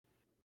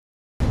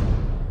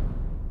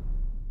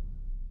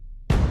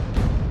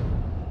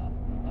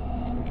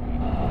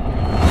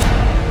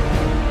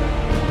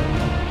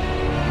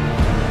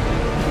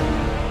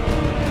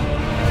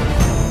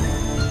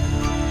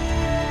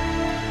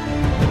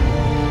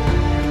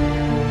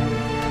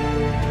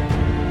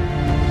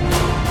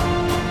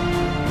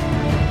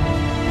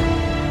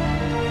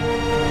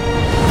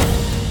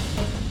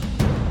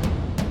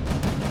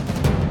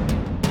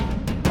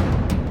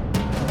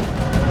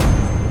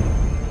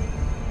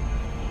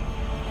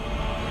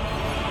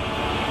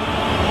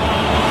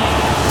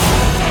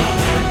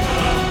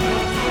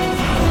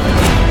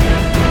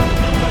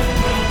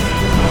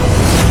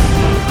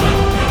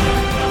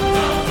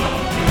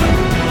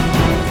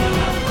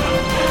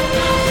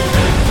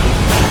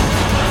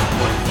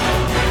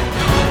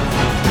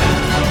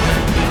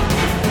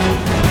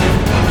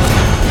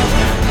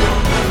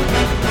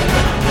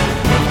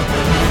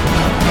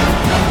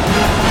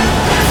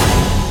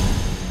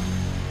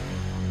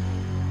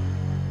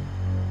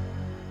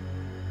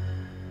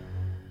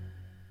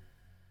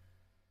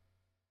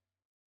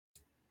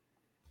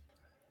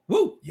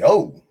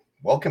Yo,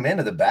 welcome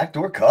into the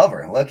backdoor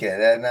cover. Look at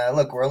it. And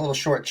look, we're a little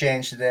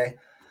shortchanged today.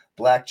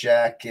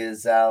 Blackjack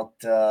is out.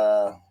 He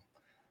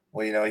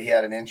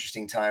had an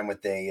interesting time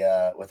with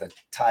a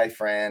Thai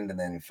friend, and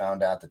then he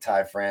found out the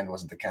Thai friend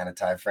wasn't the kind of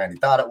Thai friend he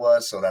thought it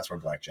was. So that's where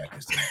Blackjack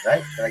is today,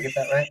 right? Did I get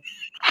that right?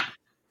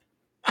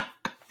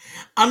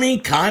 I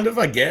mean, kind of,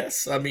 I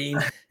guess. I mean,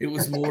 it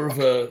was more of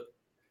a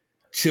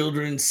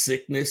children's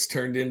sickness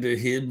turned into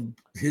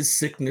his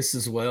sickness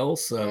as well.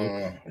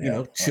 So,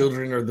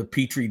 children are the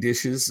petri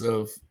dishes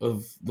of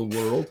the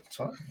world.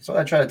 So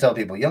I try to tell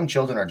people, young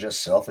children are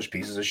just selfish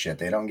pieces of shit.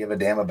 They don't give a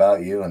damn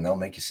about you, and they'll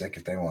make you sick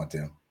if they want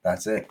to.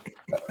 That's it.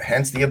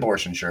 Hence the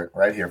abortion shirt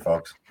right here,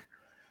 folks.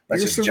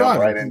 Let's just jump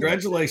right in.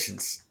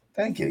 Congratulations.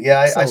 Thank you.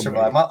 Yeah, I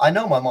survived. I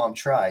know my mom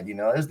tried. It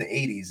was the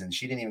 80s, and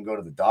she didn't even go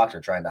to the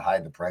doctor trying to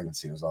hide the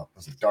pregnancy. It was a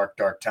dark,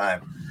 dark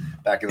time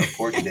back in the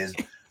Porky days.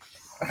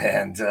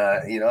 And,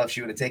 if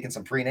she would have taken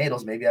some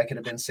prenatals, maybe I could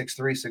have been 6'3",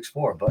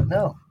 6'4". But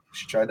no,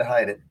 she tried to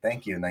hide it.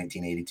 Thank you,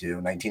 1982,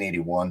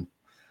 1981.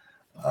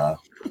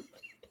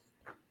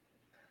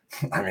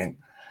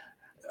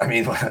 I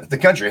mean, the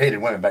country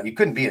hated women, but you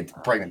couldn't be a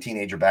pregnant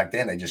teenager back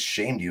then. They just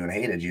shamed you and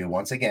hated you.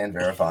 Once again,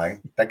 verifying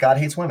that God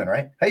hates women,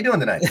 right? How you doing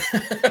tonight?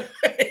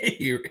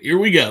 Here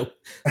we go.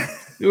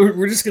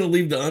 We're just going to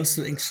leave the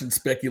unsanctioned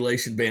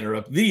speculation banner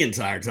up the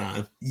entire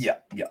time. Yeah,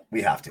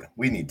 we have to.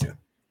 We need to.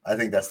 I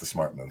think that's the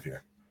smart move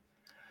here.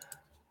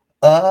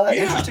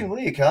 Interesting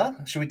week, huh?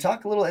 Should we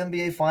talk a little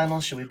NBA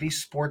Finals? Should we be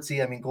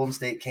sportsy? I mean, Golden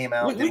State came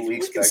out. We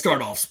can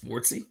start off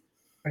sportsy.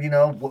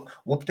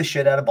 Whoop the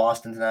shit out of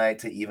Boston tonight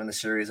to even the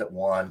series at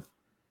 1.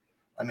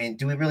 I mean,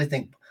 do we really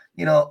think,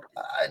 I know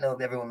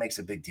everyone makes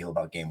a big deal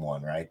about game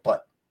 1, right?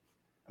 But,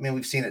 I mean,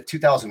 we've seen it.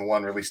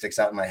 2001 really sticks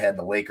out in my head.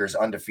 The Lakers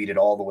undefeated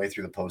all the way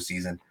through the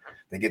postseason.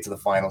 They get to the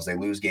finals. They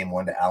lose game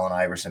 1 to Allen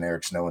Iverson,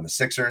 Eric Snow, and the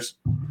Sixers,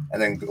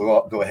 and then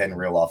go ahead and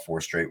reel off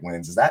 4 straight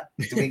wins.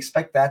 Do we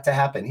expect that to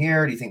happen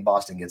here? Or do you think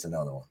Boston gets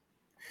another one?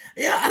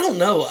 Yeah, I don't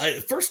know.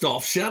 First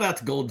off, shout out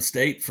to Golden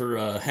State for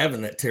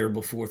having that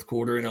terrible fourth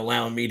quarter and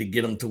allowing me to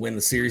get them to win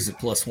the series at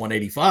plus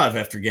 185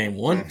 after game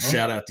 1. Mm-hmm.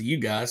 Shout out to you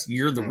guys.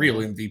 You're the real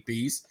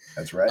MVPs.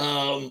 That's right.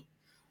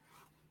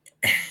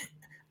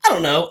 I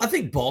don't know. I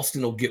think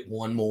Boston will get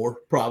one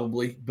more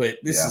probably, but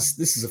this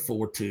is a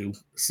 4-2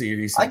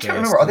 series. I can't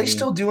remember. Are they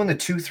still doing the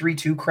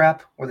 2-3-2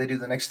 crap where they do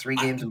the next 3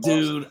 games in Boston?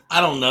 Dude, I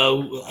don't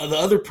know. The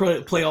other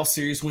playoff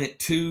series went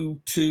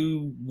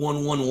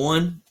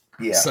 2-2-1-1-1.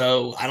 Yeah.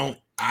 So I don't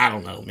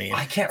know, man.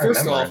 I can't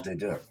remember if they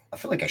do it. I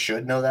feel like I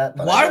should know that.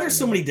 But why are there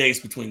so many days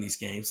between these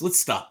games? Let's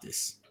stop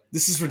this.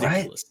 This is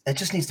ridiculous. Right? It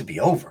just needs to be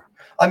over.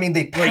 I mean,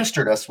 they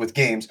pestered us with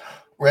games,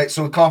 right?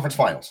 So conference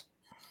finals.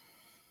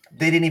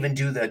 They didn't even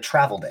do the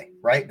travel day,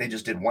 right? They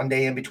just did 1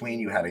 day in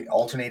between. You had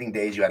alternating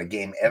days. You had a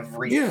game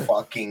every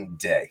fucking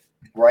day,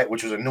 right?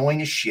 Which was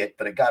annoying as shit,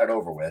 but it got it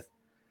over with.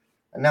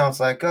 And now it's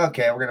like,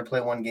 okay, we're going to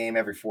play 1 game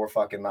every 4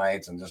 fucking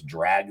nights and just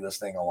drag this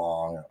thing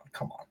along.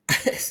 Come on.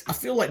 I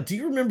feel like, do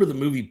you remember the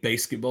movie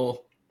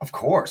Basketball? Of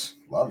course.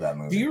 Love that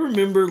movie. Do you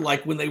remember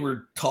like when they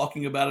were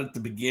talking about it at the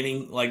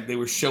beginning, like they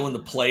were showing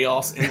the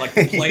playoffs and like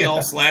the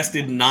playoffs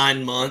lasted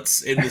 9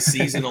 months and the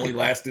season only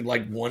lasted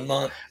like 1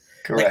 month?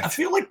 Correct. Like, I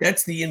feel like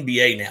that's the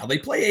NBA now. They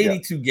play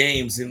 82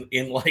 games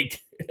in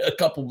like a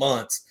couple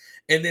months.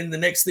 And then the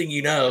next thing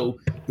you know,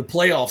 the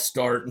playoffs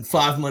start and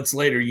 5 months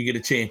later you get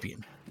a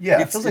champion. Yeah,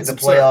 it feels like the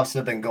playoffs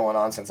have been going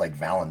on since like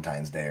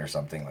Valentine's Day or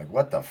something. Like,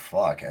 what the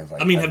fuck? Have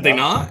they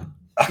not?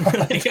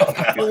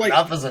 I feel like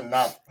enough is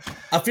enough.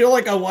 I feel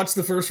like I watched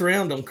the first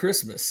round on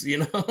Christmas.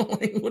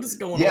 Like, what is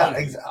going on? Yeah,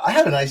 I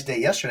had a nice day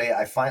yesterday.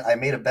 I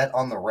made a bet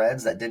on the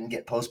Reds that didn't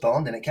get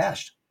postponed and it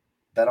cashed.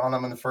 Bet on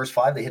them in the first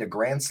 5. They hit a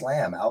grand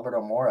slam.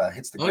 Alberto Mora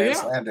hits the grand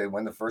slam to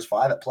win the first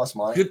 5 at plus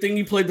money. Good thing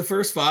you played the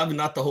first 5 and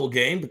not the whole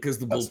game because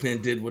the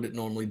bullpen did what it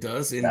normally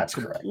does and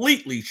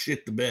completely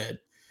shit the bed.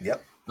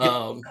 Yep.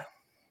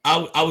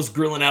 I was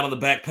grilling out on the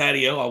back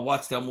patio. I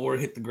watched Almora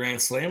hit the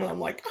grand slam, and I'm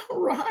like, all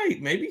right,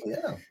 maybe.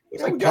 Yeah.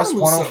 It's like plus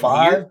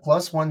 105,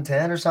 plus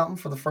 110 or something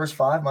for the first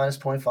 5, minus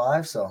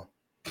 0.5. So.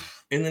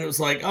 And then it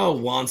was like,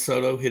 Juan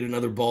Soto hit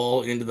another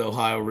ball into the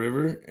Ohio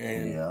River,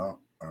 and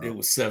it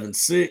was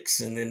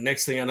 7-6. And then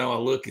next thing I know, I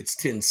look, it's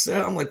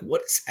 10-7. I'm like,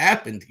 what has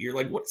happened here?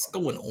 Like, what's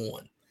going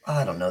on?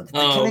 I don't know.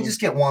 Can they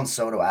just get Juan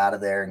Soto out of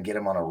there and get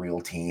him on a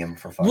real team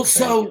for fuck's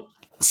sake?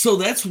 So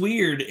that's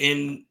weird,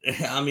 and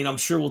I mean, I'm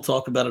sure we'll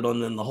talk about it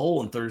on In the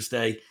Hole on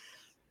Thursday.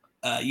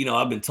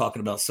 I've been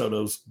talking about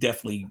Soto's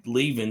definitely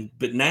leaving,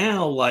 but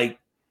now, like,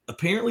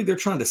 apparently they're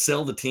trying to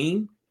sell the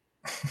team.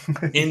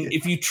 And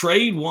if you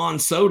trade Juan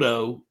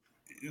Soto,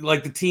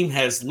 like, the team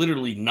has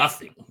literally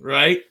nothing,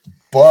 right?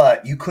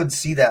 But you could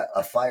see that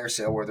a fire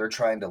sale where they're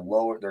trying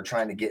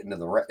to get into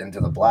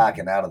the black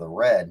and out of the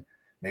red.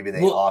 Maybe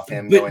they off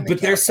him. But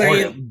they're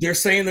saying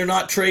they're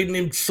not trading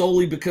him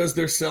solely because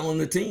they're selling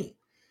the team.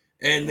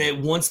 And that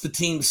once the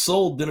team's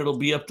sold, then it'll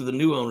be up to the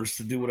new owners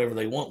to do whatever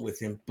they want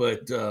with him.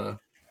 But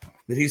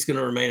that he's going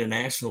to remain a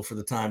National for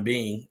the time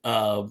being,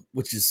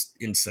 which is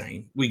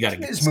insane. We got to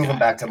get this moving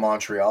back to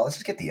Montreal. Let's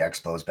just get the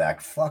Expos back.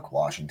 Fuck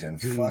Washington.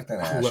 Dude, fuck the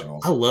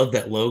Nationals. I love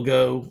that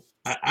logo.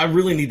 I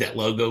really need that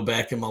logo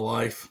back in my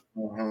life.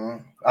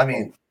 I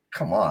mean,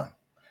 come on.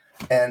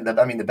 And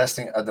I mean, the best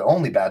thing, the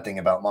only bad thing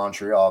about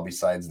Montreal,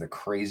 besides the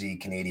crazy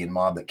Canadian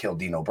mob that killed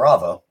Dino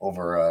Bravo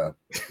over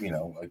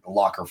like a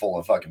locker full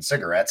of fucking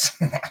cigarettes,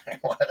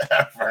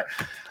 whatever.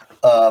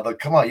 But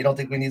come on, you don't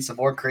think we need some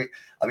more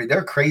I mean,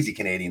 they're crazy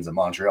Canadians in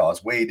Montreal.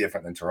 It's way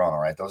different than Toronto,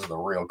 right? Those are the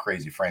real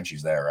crazy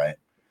Frenchies there, right?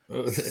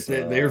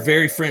 They're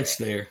very French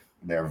there.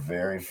 They're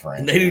very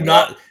French. And they do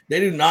not.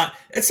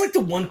 It's like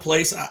the one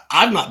place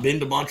I've not been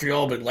to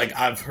Montreal, but like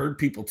I've heard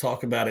people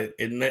talk about it,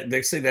 and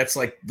they say that's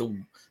like the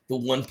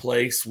one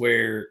place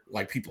where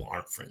like people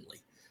aren't friendly.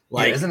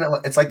 Like, yeah, isn't it?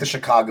 It's like the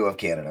Chicago of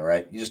Canada,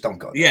 right? You just don't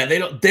go there. Yeah,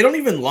 they don't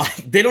even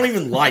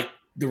like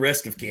the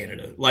rest of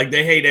Canada. Like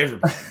they hate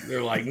everybody.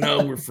 They're like,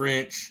 no, we're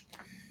French.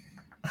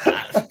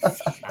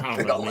 I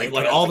don't know.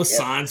 Like all the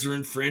signs are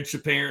in French.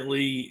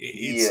 Apparently,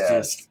 it's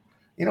just.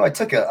 I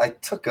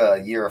took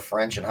a year of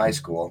French in high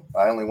school.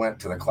 I only went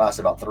to the class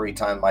about 3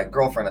 times. My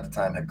girlfriend at the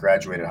time had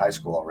graduated high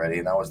school already,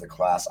 and that was the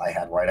class I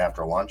had right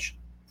after lunch.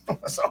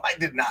 So I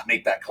did not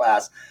make that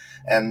class,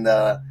 and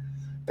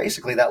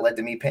basically that led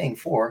to me paying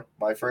for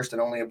my first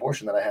and only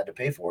abortion that I had to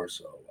pay for.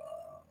 So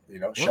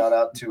shout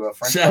out to a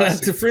French. Shout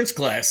out to French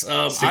class.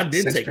 I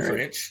did take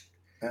French.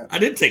 Yeah. I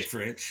did take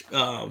French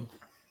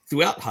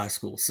throughout high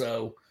school.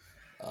 So.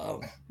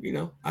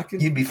 I can.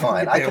 You'd be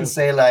fine. I can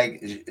say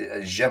like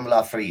 "J'aime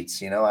la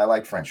frites." I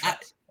like French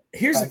fries.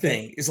 Here's the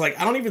thing: it's like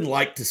I don't even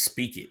like to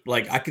speak it.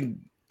 Like I can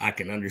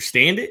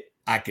understand it,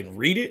 I can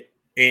read it,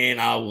 and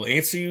I will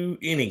answer you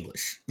in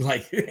English.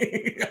 Like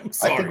I'm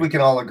sorry. I think we can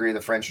all agree the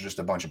French are just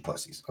a bunch of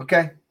pussies.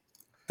 Okay.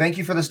 Thank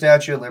you for the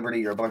Statue of Liberty.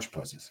 You're a bunch of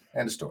pussies.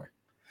 End of story.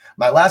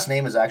 My last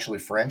name is actually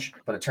French,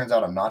 but it turns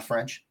out I'm not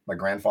French. My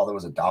grandfather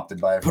was adopted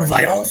by a French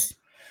family.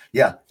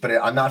 Yeah, but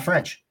I'm not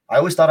French. I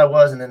always thought I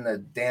was, and then the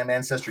damn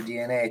ancestor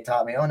DNA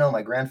taught me, oh, no,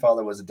 my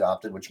grandfather was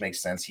adopted, which makes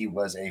sense. He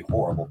was a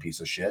horrible piece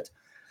of shit.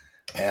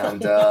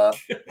 And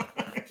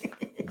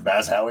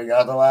that's how we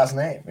got the last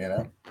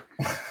name,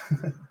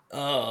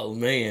 Oh,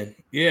 man.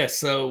 Yeah,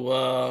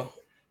 so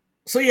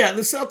yeah,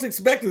 the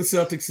Celtics, back to the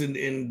Celtics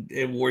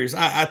and Warriors.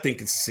 I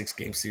think it's a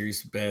 6-game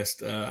series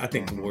best. I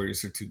think the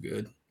Warriors are too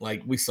good.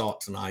 Like, we saw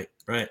it tonight,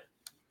 right?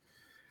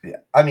 Yeah,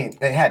 I mean,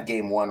 they had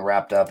game 1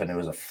 wrapped up, and it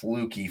was a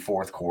fluky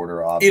fourth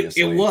quarter,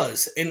 obviously. It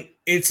was, and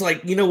it's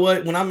like, you know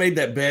what? When I made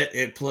that bet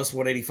at plus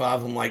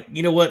 185, I'm like,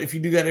 you know what? If you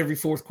do that every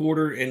fourth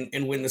quarter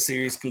and win the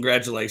series,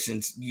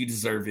 congratulations. You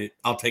deserve it.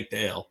 I'll take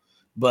the L.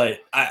 But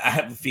I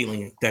have a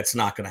feeling that's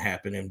not going to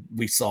happen, and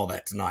we saw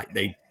that tonight.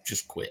 They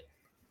just quit.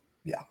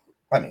 Yeah,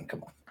 I mean,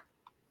 come on.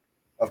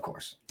 Of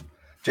course.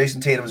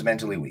 Jason Tatum's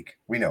mentally weak.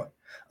 We know it.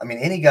 I mean,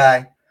 any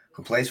guy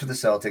who plays for the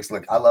Celtics,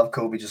 look, I love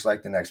Kobe just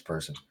like the next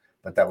person.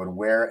 But that would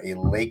wear a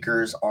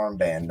Lakers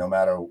armband, no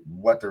matter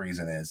what the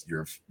reason is,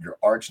 your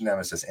arch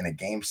nemesis in a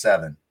game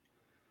 7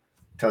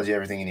 tells you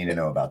everything you need to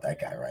know about that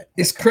guy, right?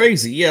 It's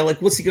crazy. Yeah,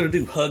 like what's he going to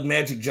do? Hug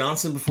Magic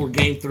Johnson before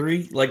game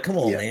 3? Like, come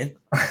on, man.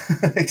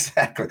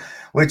 Exactly.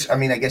 Which, I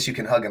mean, I guess you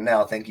can hug him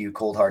now. Thank you,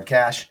 Cold Hard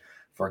Cash,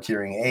 for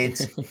curing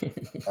AIDS.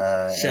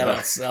 Shout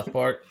out South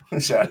Park.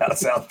 Shout out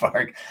South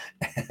Park.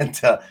 And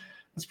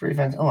that's pretty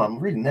fantastic. Oh, I'm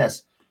reading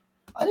this.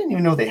 I didn't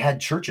even know they had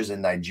churches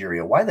in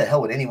Nigeria. Why the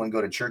hell would anyone go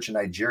to church in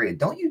Nigeria?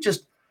 Don't you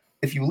just,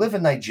 if you live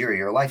in Nigeria,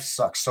 your life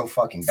sucks so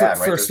fucking bad,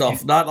 right? First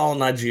off, not all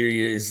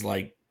Nigeria is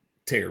like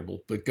terrible,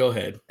 but go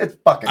ahead. It's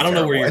fucking I don't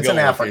know where you're going. It's in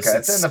Africa.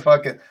 It's in the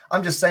fucking,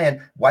 I'm just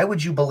saying, why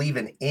would you believe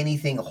in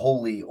anything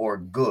holy or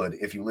good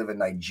if you live in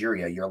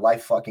Nigeria? Your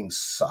life fucking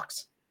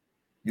sucks.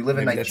 You live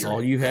in Nigeria. That's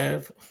all you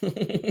have?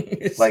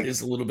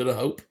 It's a little bit of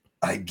hope.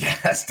 I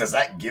guess. Does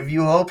that give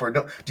you hope, or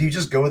do you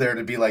just go there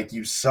to be like,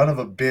 you son of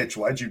a bitch,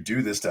 why'd you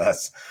do this to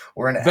us?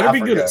 We're in Africa. Better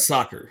be good at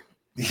soccer.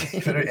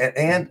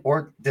 and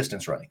or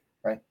distance running,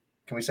 right?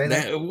 Can we say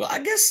that? Well, I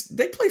guess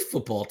they play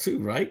football too,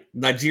 right?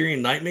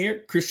 Nigerian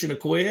Nightmare, Christian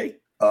Okoye.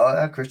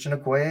 Christian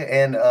Okoye,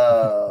 and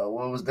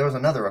there was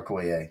another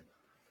Okoye.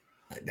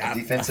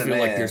 Defensive I feel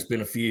like there's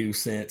been a few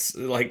since.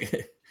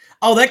 Like,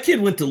 oh, that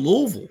kid went to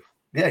Louisville.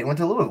 Yeah, he went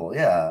to Louisville.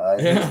 Yeah.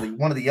 He was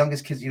one of the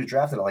youngest kids. He was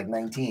drafted at like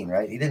 19,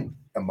 right? He didn't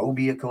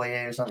Amobi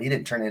Okoye or something. He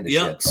didn't turn into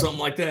shit. Something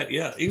like that.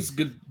 Yeah, he was a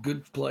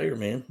good player,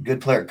 man.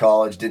 Good player at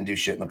college. Didn't do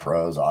shit in the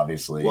pros,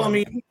 obviously. Well, I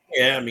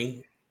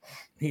mean,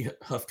 he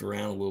huffed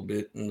around a little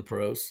bit in the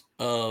pros.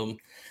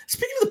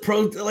 Speaking of the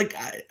pros, like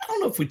I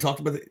don't know if we talked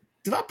about it.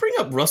 Did I bring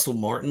up Russell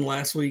Martin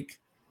last week?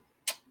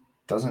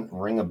 Doesn't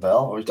ring a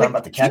bell. Are we talking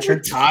about the catcher? He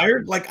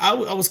retired. Like I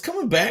was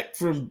coming back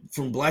from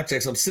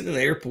Blackjacks. I'm sitting in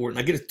the airport and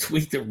I get a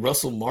tweet that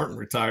Russell Martin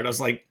retired. I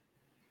was like,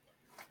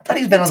 I thought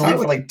he's been on the league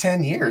for like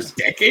 10 years. A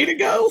decade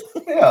ago?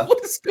 Yeah.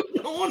 What is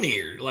going on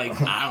here? Like,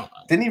 I don't know.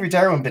 Didn't he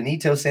retire when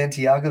Benito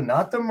Santiago,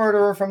 not the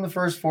murderer from the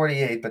first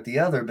 48, but the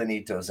other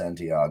Benito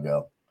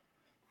Santiago?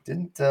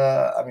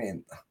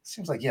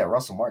 Seems like,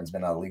 Russell Martin's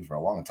been out of the league for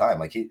a long time.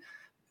 Like he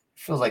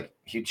feels like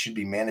he should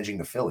be managing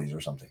the Phillies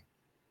or something.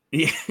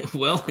 Yeah,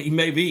 well, he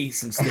may be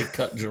since they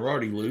cut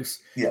Girardi loose.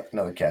 Yeah,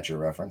 another catcher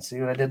reference. See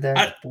what I did there?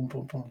 I, Boom,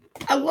 boom, boom.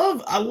 I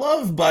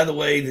love, by the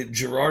way, that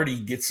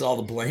Girardi gets all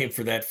the blame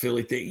for that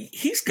Philly thing.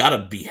 He's got to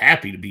be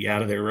happy to be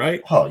out of there,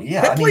 right? Oh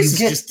yeah, That place is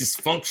just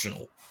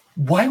dysfunctional.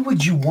 Why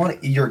would you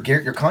want your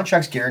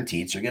contract's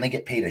guaranteed? So you're going to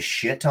get paid a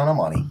shit ton of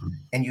money,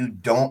 and you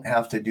don't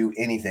have to do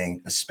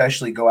anything,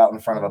 especially go out in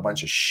front of a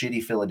bunch of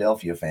shitty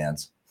Philadelphia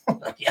fans.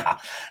 Yeah,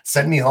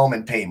 send me home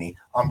and pay me.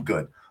 I'm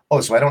good.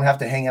 Oh, so I don't have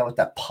to hang out with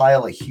that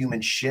pile of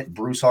human shit,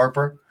 Bruce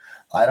Harper.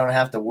 I don't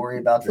have to worry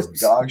about this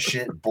dog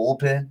shit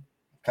bullpen.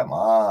 Come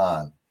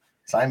on,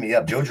 sign me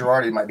up. Joe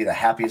Girardi might be the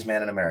happiest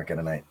man in America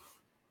tonight.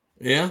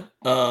 Yeah,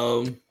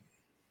 I'm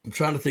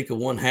trying to think of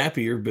one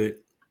happier, but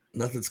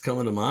nothing's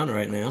coming to mind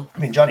right now. I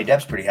mean, Johnny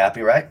Depp's pretty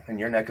happy, right? In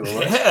your neck of the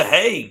woods. Yeah,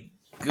 hey,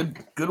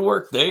 good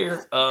work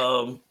there.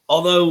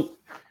 Although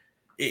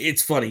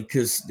it's funny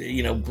because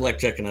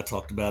Blackjack and I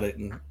talked about it,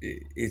 and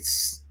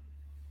it's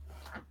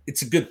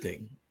a good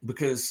thing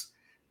because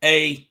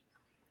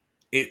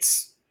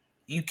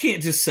you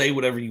can't just say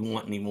whatever you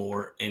want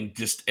anymore and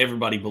just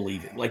everybody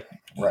believe it. Like,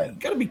 right, you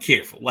got to be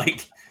careful.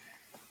 Like,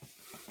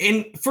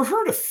 and for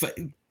her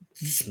to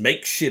just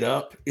make shit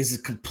up is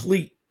a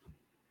complete.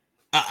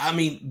 I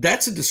mean,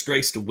 that's a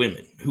disgrace to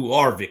women who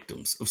are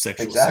victims of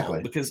sexual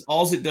assault because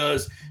all it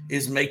does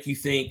is make you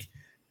think,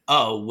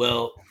 oh,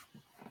 well,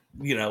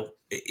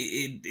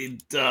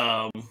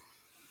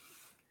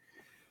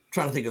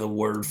 trying to think of the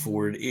word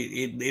for it.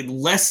 It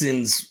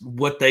lessens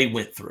what they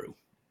went through.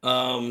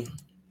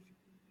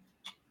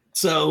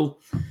 So,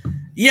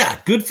 yeah,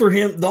 good for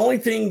him. The only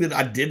thing that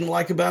I didn't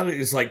like about it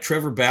is like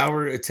Trevor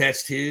Bauer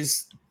attached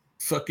his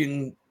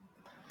fucking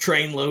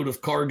train load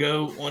of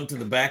cargo onto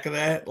the back of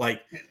that.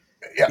 Like,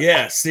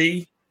 yeah,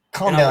 see?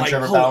 Calm down,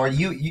 Trevor Bauer.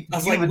 I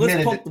was like,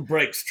 let's pump the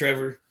brakes,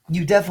 Trevor.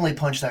 You definitely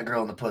punched that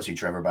girl in the pussy,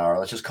 Trevor Bauer.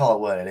 Let's just call it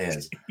what it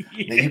is.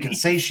 Yeah. You can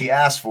say she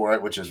asked for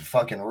it, which is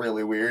fucking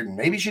really weird, and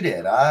maybe she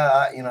did.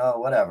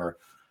 Whatever.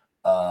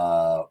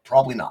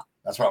 Probably not.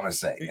 That's what I'm going to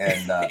say.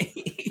 And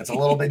it's a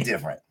little bit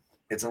different.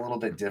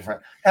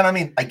 And I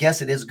mean, I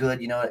guess it is good.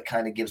 It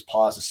kind of gives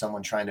pause to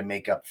someone trying to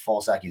make up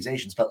false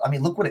accusations. But I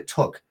mean, look what it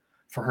took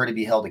for her to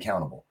be held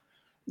accountable.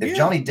 If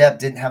Johnny Depp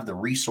didn't have the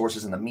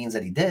resources and the means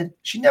that he did,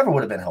 she never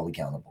would have been held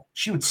accountable.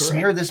 She would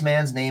smear this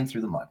man's name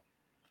through the mud.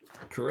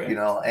 Correct.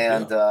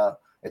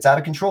 It's out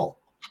of control.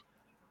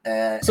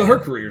 So her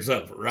career's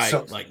over, right?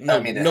 So,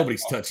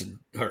 nobody's touching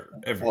her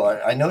ever. Well,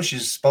 I know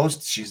she's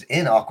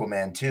in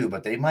Aquaman too,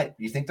 but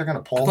you think they're going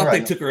to pull her?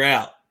 They took her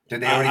out.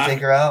 Did they already take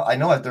her out? I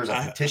know there's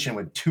a petition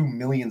with 2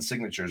 million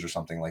signatures or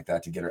something like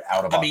that to get her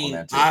out of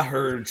Aquaman too. I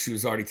heard she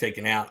was already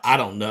taken out. I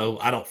don't know.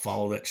 I don't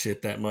follow that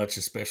shit that much,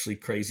 especially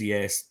crazy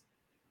ass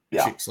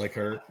chicks like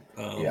her.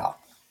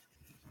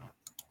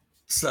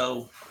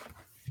 So,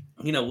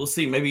 we'll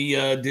see. Maybe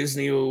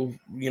Disney will,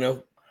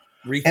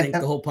 rethink the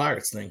whole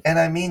Pirates thing. And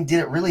I mean, did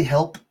it really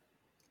help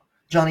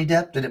Johnny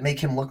Depp? Did it make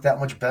him look that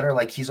much better?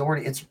 Like he's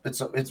already,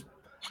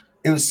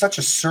 it was such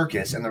a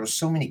circus and there was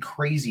so many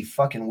crazy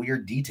fucking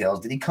weird details.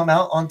 Did he come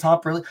out on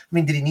top really? I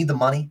mean, did he need the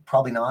money?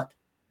 Probably not.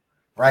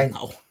 Right?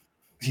 No.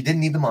 He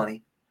didn't need the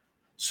money.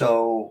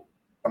 So,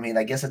 I mean,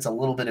 I guess it's a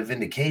little bit of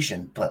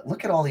vindication, but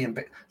look at all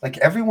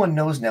everyone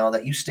knows now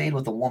that you stayed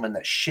with a woman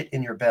that shit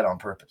in your bed on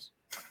purpose.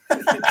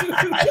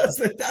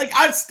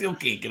 I still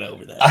can't get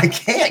over that. I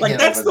can't.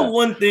 That's the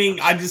one thing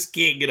I just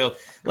can't get over.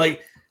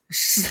 Like,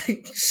 just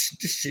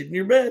shit in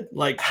your bed.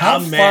 Like, how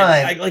I'm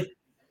mad.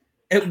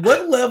 At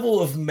what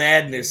level of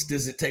madness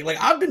does it take?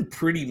 Like, I've been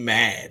pretty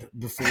mad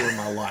before in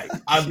my life.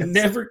 I've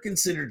never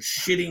considered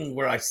shitting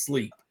where I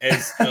sleep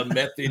as a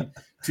method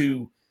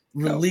to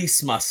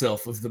release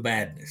myself of the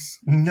madness.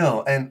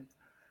 No, and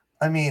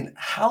I mean,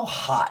 how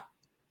hot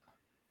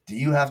do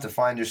you have to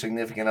find your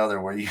significant other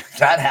where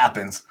that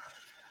happens?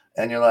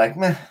 And you're like,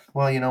 meh,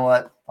 well, you know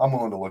what? I'm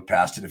willing to look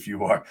past it if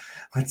you are.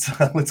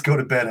 Let's go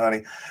to bed,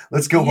 honey.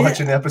 Let's go watch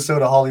an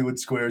episode of Hollywood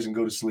Squares and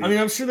go to sleep. I mean,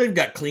 I'm sure they've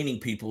got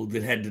cleaning people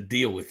that had to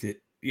deal with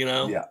it,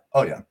 Yeah.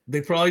 Oh, yeah. They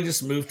probably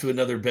just moved to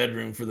another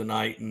bedroom for the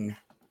night.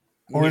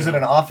 Or is it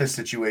an office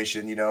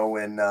situation,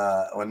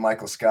 when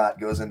Michael Scott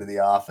goes into the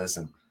office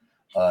and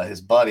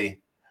his buddy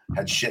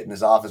had shit in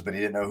his office, but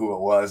he didn't know who it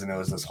was, and it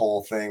was this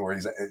whole thing where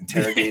he's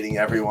interrogating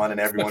everyone, and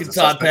everyone's a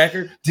Todd suspect.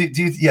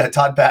 Packer.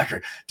 Todd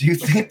Packer. Do you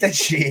think that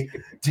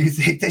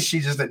she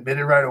just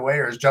admitted right away,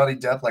 or is Johnny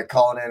Depp like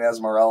calling in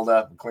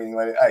Esmeralda, the cleaning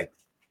lady? Hey,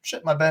 shit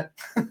in my bed.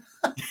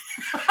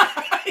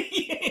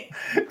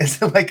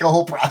 Is it like a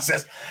whole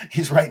process?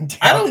 He's writing down.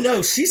 I don't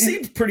know. She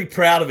seemed pretty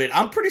proud of it.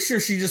 I'm pretty sure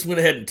she just went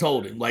ahead and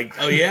told him, like,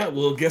 oh yeah,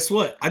 well, guess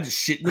what? I just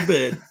shit in the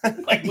bed.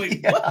 Like,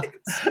 wait, what?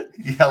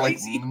 Yeah, like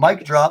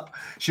mic drop.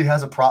 She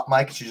has a prop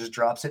mic. She just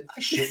drops it.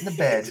 I shit in the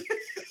bed.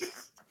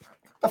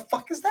 The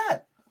fuck is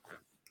that?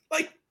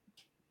 Like,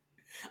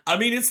 I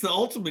mean, it's the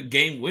ultimate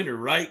game winner,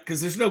 right?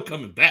 Because there's no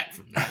coming back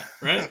from that,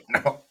 right?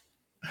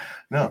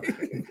 No.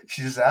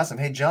 She just asked him,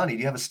 hey, Johnny, do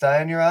you have a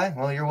sty in your eye?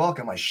 Well, you're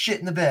welcome. I shit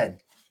in the bed.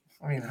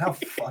 I mean, how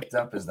fucked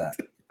up is that?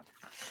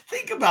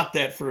 Think about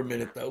that for a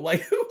minute, though.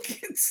 Like, who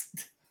gets...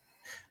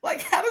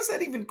 Like, how does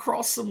that even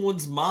cross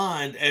someone's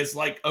mind as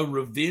like a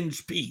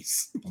revenge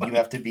piece? You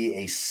have to be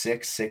a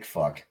sick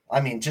fuck.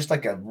 I mean, just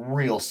like a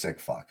real sick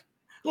fuck.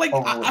 Like,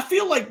 I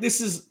feel like this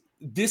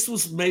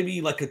was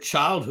maybe like a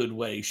childhood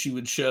way she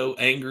would show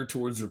anger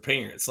towards her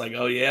parents. Like,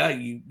 oh yeah,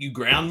 you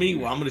ground me,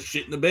 well, I'm gonna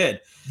shit in the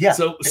bed. Yeah.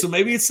 So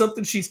maybe it's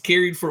something she's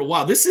carried for a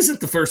while. This isn't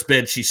the first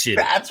bed she shit.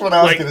 That's what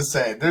I was gonna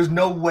say. There's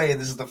no way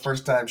this is the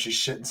first time she's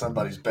shit in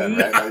somebody's bed,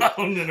 right? Like,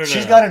 no.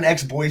 She's got an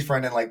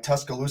ex-boyfriend in like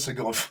Tuscaloosa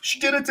going, she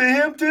did it to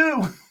him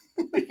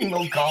too.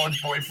 No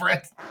college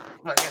boyfriend.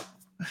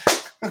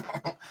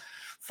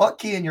 Fuck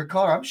key in your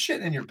car. I'm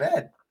shitting in your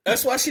bed.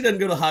 That's why she doesn't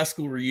go to high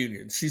school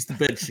reunions. She's the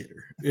bed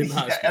shitter in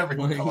high school.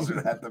 Everyone calls her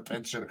that, the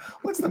bed shitter.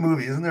 What's the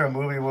movie? Isn't there a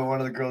movie where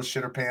one of the girls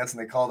shit her pants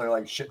and they call her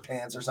like shit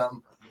pants or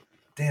something?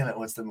 Damn it,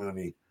 what's the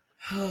movie?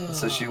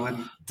 So she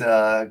wouldn't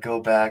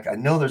go back. I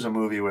know there's a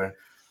movie where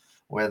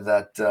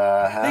that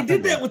happened. They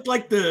did that with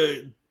like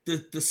the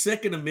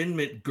Second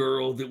Amendment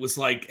girl that was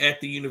like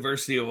at the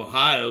University of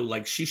Ohio.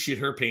 Like she shit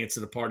her pants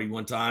at a party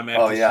one time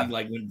after she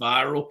like went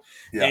viral.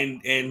 Yeah.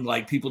 And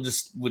like people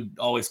just would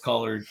always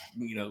call her,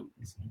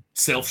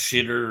 self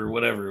shitter or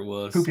whatever it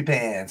was. Poopy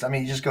pants. I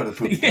mean, you just go to the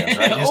poopy pants,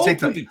 right? You just take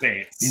poopy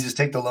pants. You just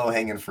take the low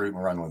hanging fruit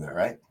and run with it,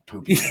 right?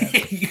 Poopy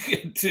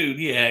pants. Dude,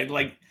 yeah.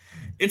 Like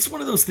it's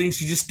one of those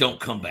things you just don't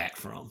come back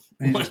from.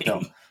 You just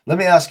don't. Let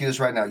me ask you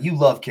this right now. You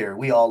love Carrie.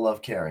 We all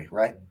love Carrie,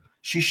 right?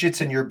 She shits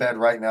in your bed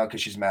right now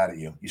because she's mad at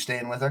you. You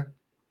staying with her?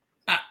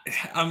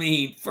 I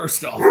mean,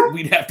 first off,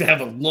 we'd have to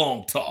have a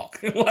long talk.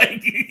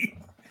 Like,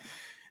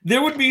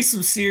 there would be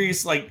some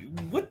serious, like,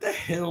 what the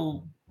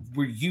hell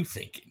were you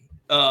thinking?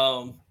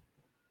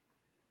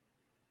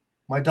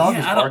 My dog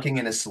is barking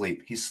in his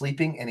sleep. He's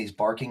sleeping and he's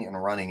barking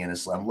and running in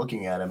his sleep. I'm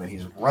looking at him and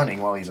he's running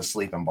while he's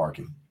asleep and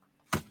barking.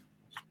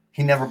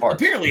 He never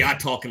barks. Apparently, I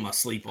talk in my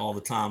sleep all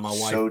the time. My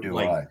wife, so do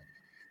I.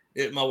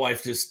 My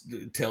wife just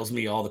tells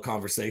me all the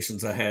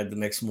conversations I had the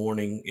next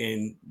morning,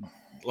 and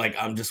like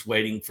I'm just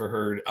waiting for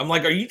her. I'm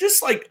like, are you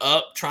just like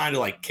up trying to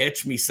like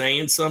catch me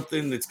saying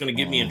something that's going to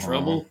get me in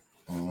trouble?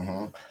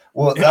 Mm-hmm.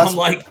 Well, I'm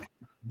like,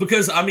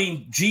 because I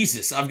mean,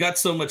 Jesus, I've got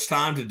so much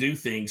time to do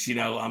things.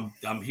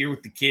 I'm here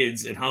with the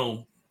kids at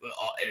home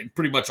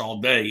pretty much all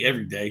day,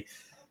 every day.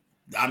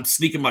 I'm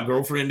sneaking my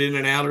girlfriend in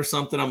and out or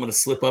something. I'm going to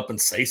slip up and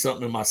say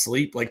something in my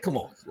sleep. Like, come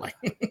on. Like,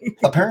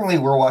 apparently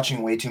we're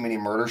watching way too many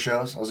murder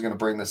shows. I was going to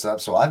bring this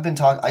up. So I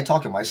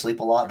talk in my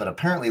sleep a lot, but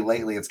apparently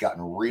lately it's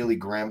gotten really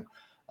grim.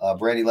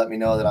 Brady let me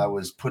know that I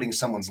was putting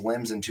someone's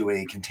limbs into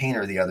a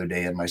container the other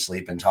day in my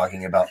sleep and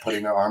talking about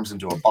putting their arms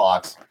into a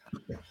box.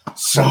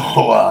 So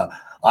I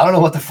don't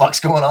know what the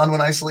fuck's going on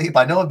when I sleep.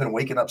 I know I've been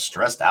waking up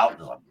stressed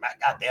out. Like,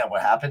 God damn,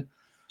 what happened?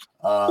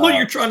 Well,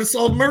 you're trying to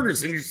solve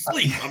murders in your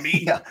sleep. I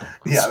mean, yeah.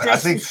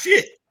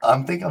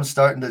 I think I'm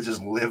starting to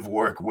just live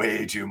work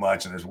way too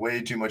much, and there's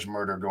way too much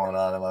murder going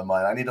on in my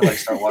mind. I need to like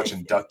start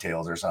watching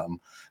DuckTales or something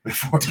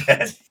before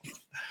bed.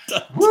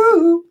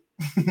 Woo!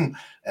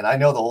 And I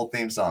know the whole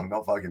theme song.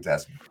 Don't fucking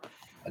test me.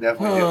 I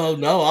definitely do. Oh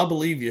no, I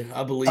believe you.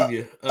 I believe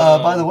you.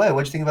 By the way,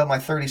 what'd you think about my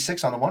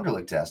 36 on the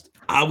Wonderlic test?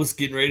 I was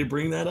getting ready to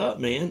bring that up,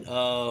 man.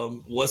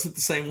 Wasn't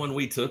the same one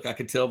we took. I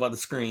could tell by the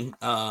screen.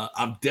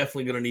 I'm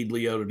definitely going to need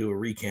Leo to do a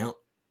recount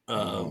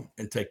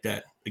and take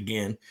that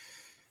again.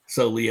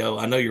 So, Leo,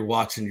 I know you're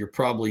watching. You're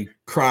probably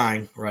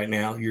crying right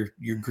now.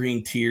 Your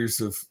green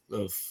tears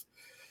of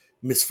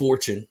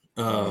misfortune.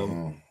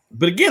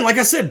 But again, like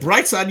I said,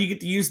 bright side, you get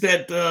to use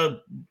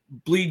that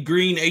bleed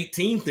green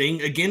 18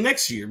 thing again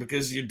next year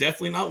because you're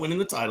definitely not winning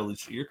the title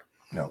this year.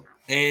 No.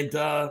 And,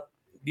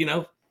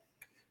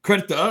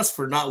 credit to us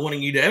for not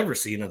wanting you to ever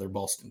see another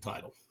Boston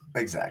title.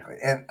 Exactly.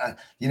 And,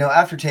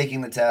 after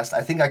taking the test,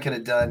 I think I could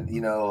have done,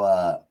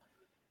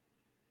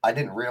 I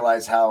didn't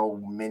realize how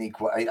many,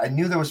 I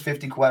knew there was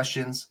 50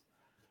 questions,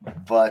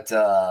 but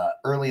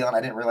early on,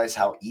 I didn't realize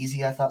how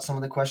easy I thought some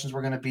of the questions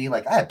were going to be.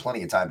 Like I had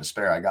plenty of time to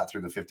spare. I got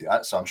through the 50.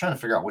 So I'm trying to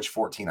figure out which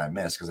 14 I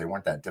missed because they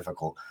weren't that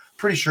difficult.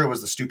 Pretty sure it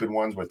was the stupid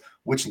ones with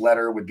which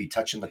letter would be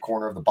touching the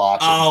corner of the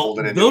box.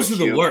 Oh, those are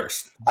the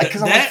worst.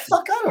 Because I'm like,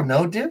 fuck, I don't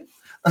know, dude.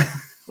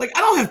 Like,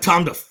 I don't have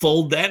time to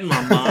fold that in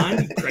my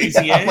mind,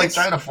 crazy ass. I'm like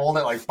trying to fold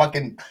it like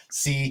fucking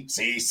C.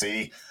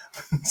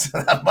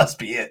 So that must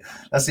be it.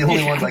 That's the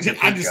only ones I can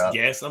think I just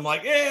guess. I'm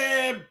like,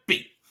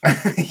 B.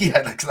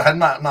 Yeah, because I'm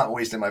not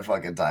wasting my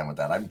fucking time with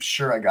that. I'm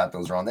sure I got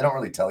those wrong. They don't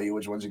really tell you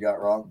which ones you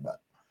got wrong, but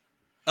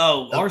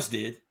ours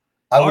did.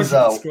 Ours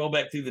was scroll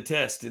back through the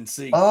test and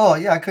see. Oh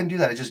yeah, I couldn't do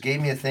that. It just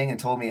gave me a thing and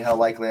told me how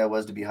likely I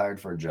was to be hired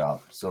for a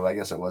job. So I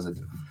guess it wasn't.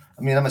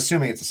 I mean, I'm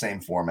assuming it's the same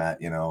format.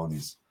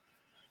 These.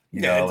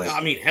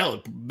 I mean,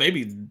 hell,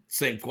 maybe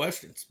same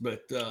questions,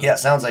 but yeah, it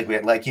sounds like we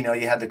had, like, you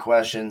had the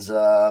questions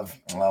of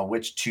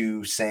which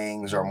two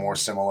sayings are more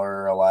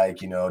similar, alike,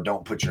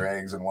 don't put your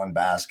eggs in one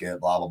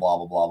basket, blah, blah, blah,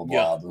 blah, blah, blah,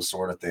 blah, those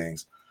sort of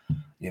things.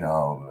 If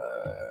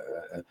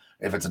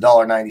it's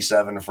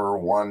 $1.97 for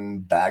one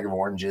bag of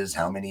oranges,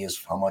 how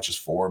much is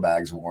 4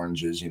 bags of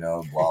oranges,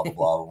 blah, blah,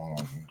 blah.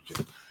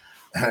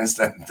 And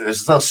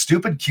there's those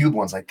stupid cube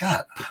ones, like,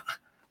 God.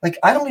 Like,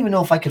 I don't even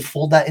know if I could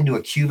fold that into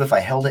a cube if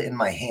I held it in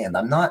my hand.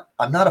 I'm not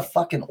a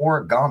fucking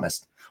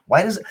origamist.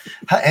 Why does it?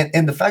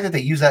 And the fact that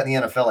they use that in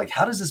the NFL, like,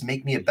 how does this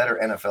make me a better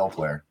NFL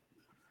player?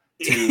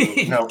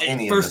 To know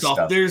any First of this off,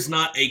 stuff. there's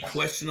not a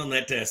question on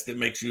that test that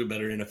makes you a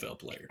better NFL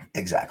player.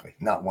 Exactly,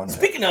 not one.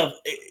 Speaking of,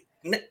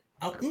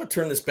 I'm gonna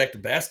turn this back to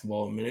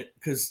basketball in a minute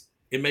because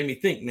it made me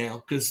think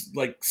now. Because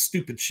like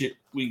stupid shit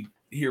we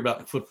hear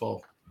about in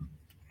football.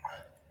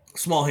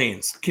 Small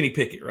hands, Kenny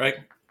Pickett, right?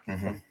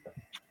 Mm-hmm.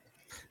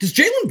 Does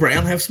Jaylen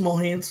Brown have small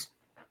hands?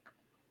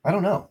 I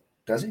don't know.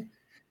 Does he?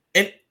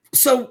 And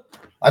so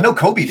I know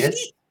Kobe did.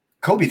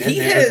 Kobe did. He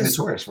has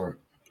notorious for it.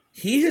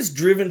 He has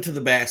driven to the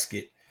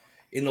basket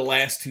in the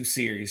last 2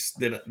 series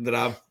that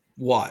I've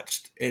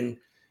watched, and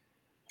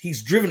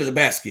he's driven to the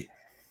basket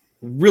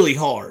really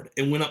hard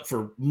and went up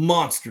for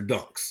monster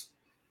dunks.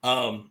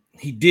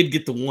 He did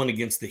get the one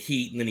against the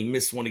Heat, and then he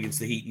missed one against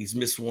the Heat, and he's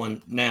missed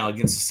one now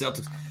against the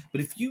Celtics. But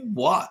if you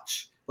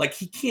watch, like,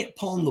 he can't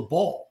palm the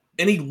ball,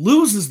 and he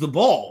loses the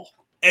ball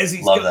as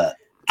he's Love that.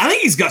 I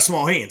think he's got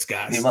small hands,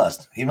 guys. He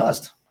must.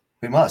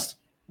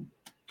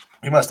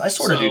 I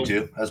sort of do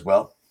too, as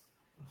well.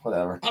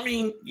 Whatever. I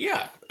mean,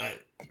 yeah,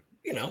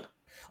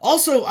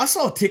 Also, I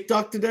saw a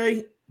TikTok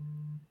today.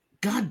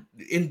 God,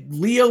 and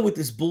Leo with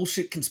his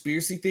bullshit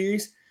conspiracy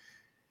theories.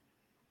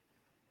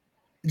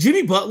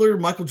 Jimmy Butler,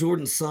 Michael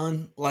Jordan's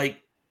son,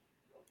 like,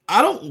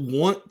 I don't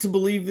want to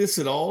believe this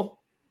at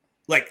all.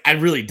 Like, I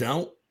really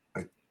don't.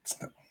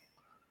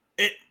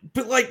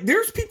 But, like,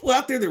 there's people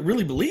out there that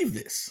really believe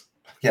this.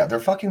 Yeah,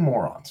 they're fucking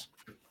morons.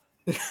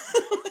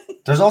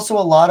 There's also a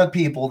lot of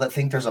people that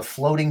think there's a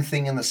floating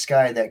thing in the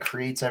sky that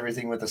creates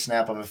everything with a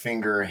snap of a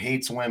finger,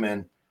 hates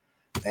women,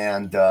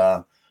 and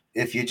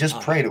if you just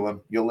pray to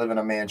him, you'll live in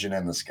a mansion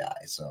in the sky.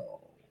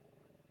 So,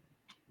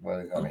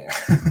 what do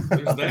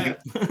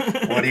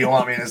you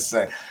want me to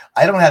say?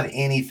 I don't have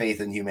any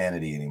faith in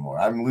humanity anymore.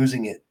 I'm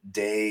losing it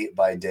day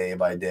by day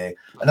by day.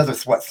 Another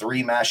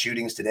 3 mass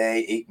shootings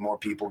today, 8 more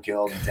people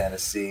killed in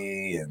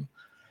Tennessee, and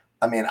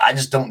I mean, I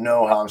just don't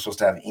know how I'm supposed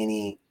to have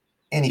any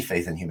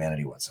faith in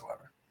humanity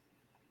whatsoever.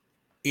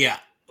 Yeah.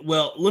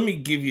 Well, let me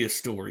give you a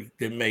story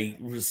that may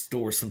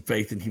restore some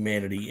faith in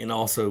humanity, and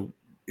also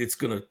it's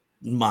going to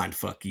mind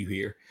fuck you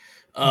here.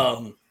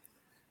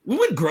 We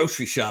went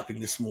grocery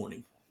shopping this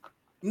morning.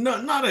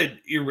 Not an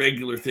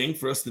irregular thing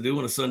for us to do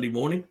on a Sunday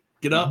morning.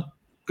 Get up,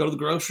 go to the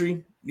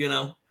grocery,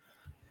 Yeah.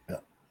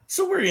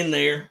 So we're in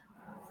there,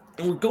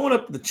 and we're going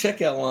up the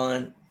checkout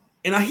line,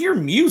 and I hear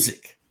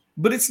music.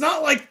 But it's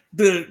not like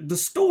the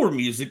store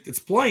music that's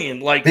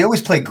playing. Like, they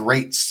always play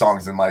great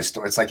songs in my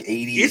store. It's like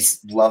 80s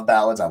love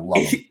ballads. I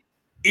love them.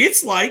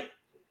 It's like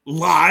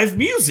live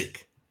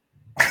music.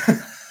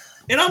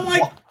 And I'm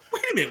like,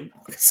 wait a minute,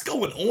 what's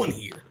going on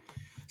here?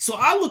 So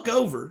I look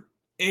over,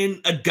 and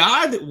a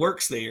guy that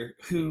works there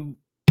who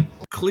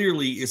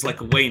clearly is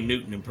like a Wayne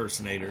Newton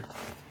impersonator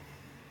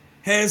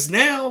has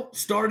now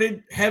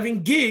started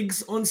having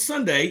gigs on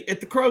Sunday at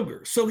the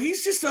Kroger. So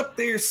he's just up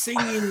there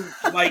singing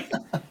like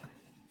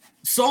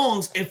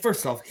songs, and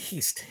first off,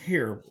 he's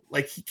terrible.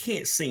 Like, he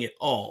can't sing at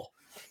all.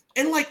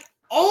 And like,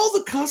 all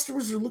the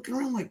customers are looking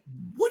around like,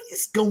 what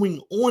is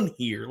going on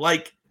here?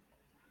 Like,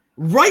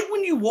 right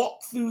when you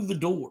walk through the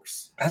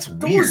doors, that's weird.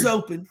 Doors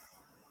open,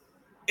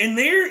 and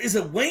there is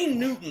a Wayne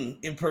Newton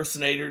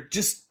impersonator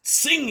just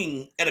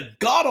singing at a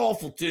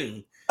god-awful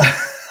tune.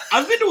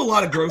 I've been to a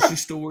lot of grocery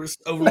stores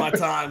over my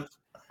time,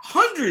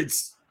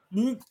 hundreds,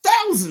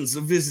 thousands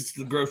of visits to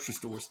the grocery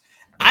stores.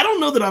 I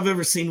don't know that I've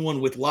ever seen one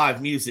with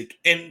live music,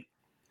 and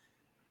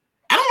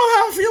I don't know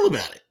how I feel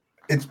about it.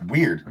 It's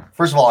weird.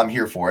 First of all, I'm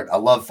here for it. I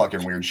love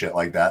fucking weird shit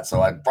like that.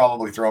 So I'd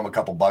probably throw him a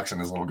couple bucks in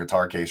his little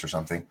guitar case or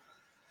something.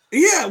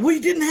 Yeah, we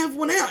didn't have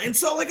one out. And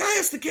so, like, I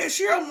asked the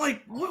cashier, I'm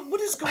like,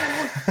 what is going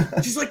on?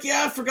 She's like,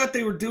 yeah, I forgot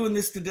they were doing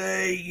this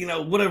today.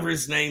 Whatever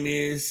his name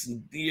is,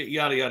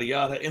 yada, yada,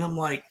 yada. And I'm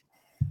like,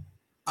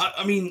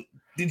 I mean,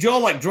 did y'all,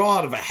 like, draw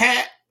out of a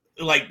hat?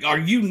 Like, are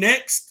you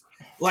next?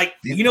 Like,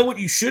 you know what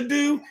you should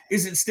do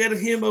is, instead of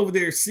him over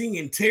there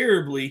singing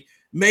terribly,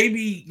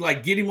 maybe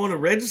like get him on a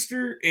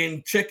register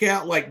and check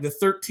out like the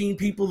 13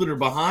 people that are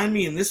behind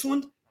me in this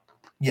one.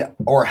 Yeah.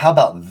 Or how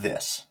about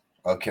this?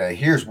 Okay,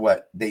 here's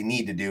what they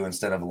need to do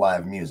instead of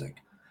live music.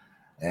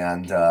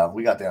 And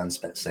we got the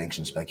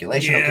unsanctioned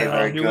speculation. Yeah, okay,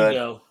 very here good. We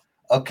go.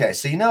 Okay,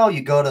 so you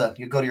go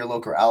to your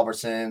local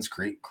Albertsons,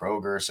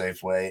 Kroger,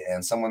 Safeway,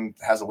 and someone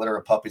has a litter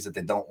of puppies that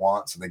they don't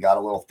want, so they got a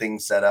little thing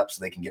set up so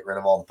they can get rid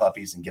of all the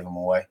puppies and give them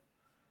away.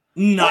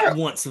 Not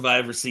once have I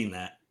ever seen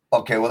that.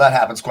 Okay, well, that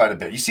happens quite a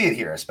bit. You see it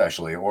here,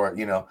 especially, or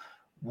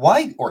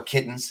why? Or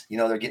kittens.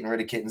 They're getting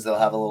rid of kittens. They'll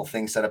have a little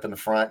thing set up in the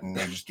front, and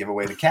they just give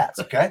away the cats.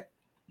 Okay.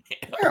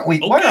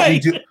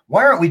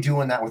 Why aren't we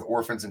doing that with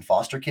orphans and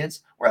foster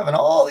kids? We're having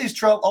all this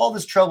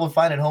trouble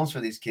finding homes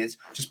for these kids.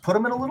 Just put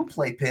them in a little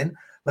playpen.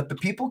 Let the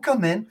people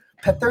come in,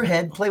 pet their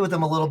head, play with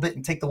them a little bit,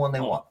 and take the one they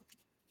want.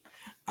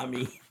 I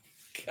mean,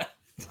 God.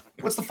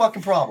 What's the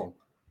fucking problem?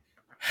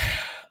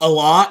 A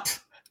lot.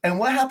 And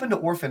what happened to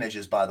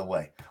orphanages, by the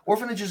way?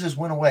 Orphanages just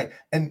went away.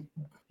 And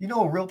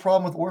a real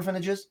problem with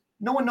orphanages?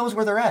 No one knows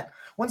where they're at.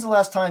 When's the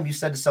last time you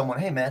said to someone,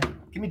 hey, man,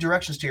 give me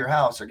directions to your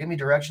house or give me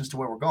directions to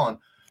where we're going?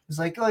 It's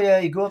like, oh yeah,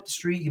 you go up the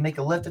street, you make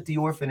a left at the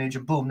orphanage,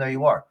 and boom, there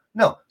you are.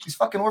 No, these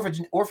fucking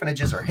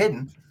orphanages are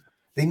hidden.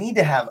 They need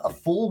to have a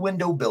full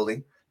window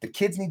building. The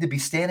kids need to be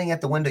standing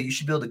at the window. You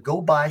should be able to go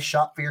by,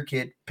 shop for your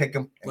kid, pick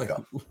them, and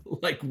go.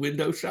 Like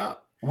window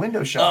shop?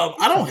 Window shop.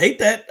 I don't hate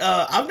that.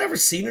 I've never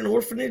seen an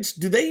orphanage.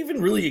 Do they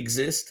even really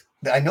exist?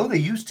 I know they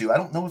used to. I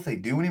don't know if they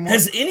do anymore.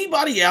 Has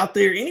anybody out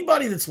there,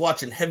 anybody that's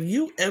watching, have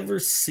you ever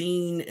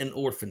seen an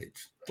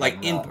orphanage?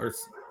 Like in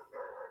person?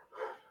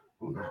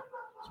 Ooh, there's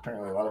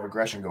apparently a lot of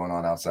aggression going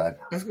on outside.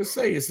 I was going to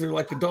say, is there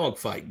like a dog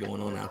fight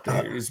going on out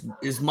there?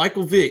 Is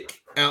Michael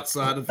Vick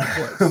outside of the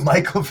place?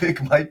 Michael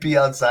Vick might be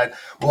outside.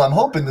 Well, I'm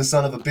hoping the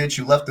son of a bitch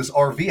who left this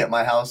RV at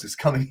my house is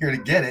coming here to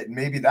get it. And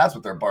maybe that's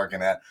what they're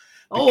barking at.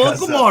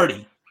 Because, Uncle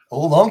Marty.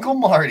 Old Uncle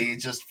Marty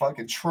just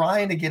fucking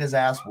trying to get his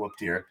ass whooped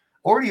here.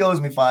 Already owes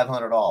me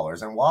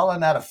 $500. And while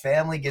I'm at a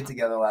family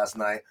get-together last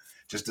night,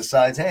 just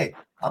decides, hey,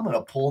 I'm going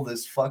to pull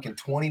this fucking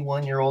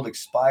 21-year-old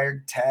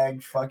expired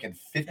tag fucking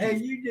 50. Hey,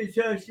 you just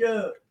hush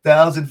up.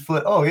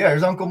 1,000-foot. Oh, yeah,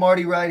 there's Uncle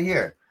Marty right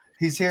here.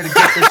 He's here to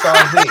get this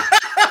RV.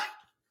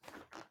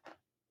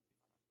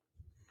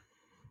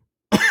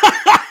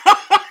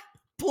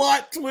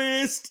 Plot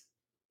twist.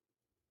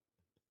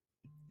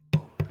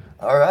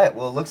 All right.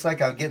 Well, it looks like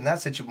I'm getting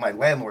that situation. My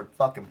landlord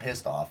fucking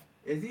pissed off.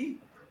 Is he?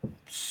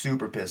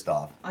 Super pissed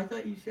off. I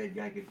thought you said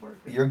I could work.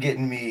 You're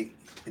getting me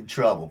in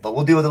trouble, but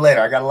we'll deal with it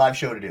later. I got a live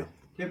show to do.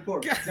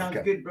 Sounds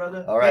good,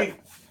 brother. All right.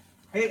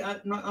 Hey,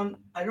 I'm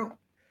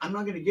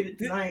not gonna get it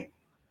tonight.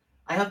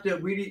 I have to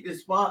read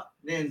this spot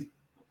then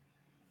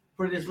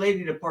for this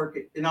lady to park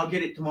it, and I'll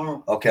get it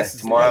tomorrow. Okay,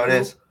 tomorrow it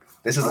is.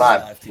 This is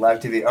live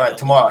TV. All right,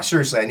 tomorrow.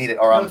 Seriously, I need it,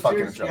 or I'm fucking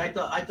in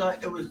trouble. I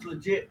thought it was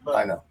legit, but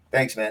I know.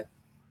 Thanks, man.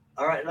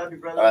 All right, love you,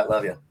 brother. All right,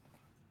 love you.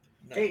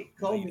 Hey,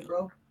 call me,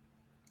 bro.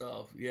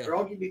 Oh, yeah. Or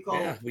I'll give you a call.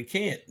 Yeah, we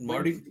can't.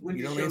 Marty,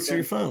 you don't answer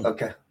your phone.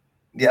 Okay.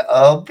 Yeah,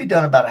 I'll be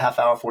done about a half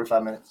hour,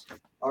 45 minutes.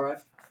 All right.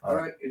 All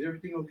right. Is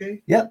everything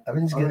okay? Yeah,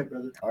 everything's good. All right,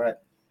 brother. All right.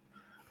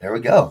 There we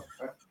go.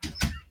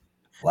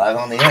 Live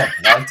on the air.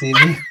 Live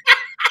TV.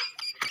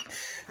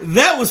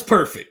 That was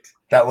perfect.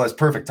 That was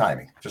perfect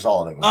timing. Just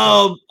all of it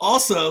was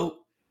also,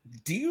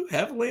 do you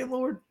have a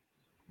landlord?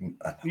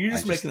 You're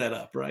just making that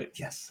up, right?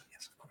 Yes,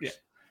 of course. Yeah,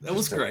 that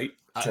was great.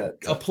 I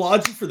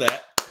applaud you for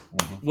that.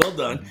 Mm-hmm. Well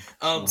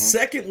done.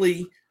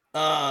 Secondly,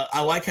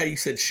 I like how you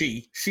said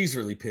she's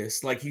really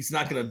pissed. Like he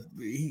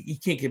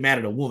can't get mad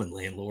at a woman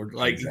landlord.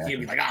 Like he can't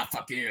be like,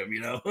 fuck him,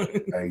 you know?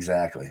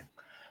 Exactly.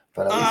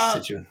 But at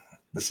least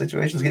the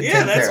situation's getting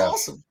taken care of. Yeah, that's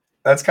awesome.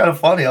 That's kind of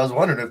funny. I was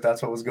wondering if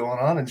that's what was going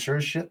on, and sure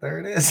as shit, there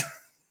it is.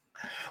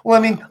 Well,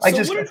 I mean, what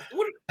did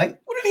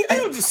he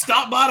do? Just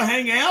stop by to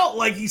hang out?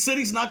 Like he said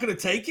he's not going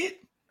to take it?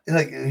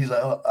 Like he's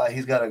like,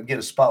 he's got to get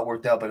a spot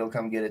worked out, but he'll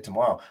come get it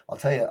tomorrow. I'll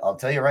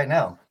tell you right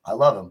now, I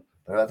love him.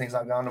 But if that thing's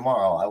not gone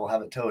tomorrow, I will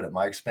have it towed at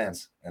my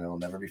expense, and it will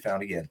never be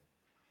found again.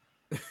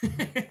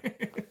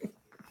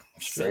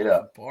 Straight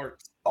up.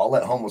 I'll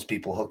let homeless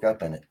people hook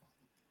up in it.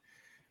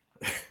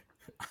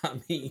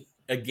 I mean,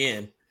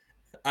 again,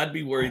 I'd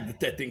be worried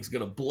that thing's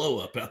going to blow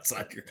up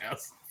outside your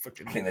house.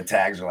 I mean, the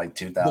tags are like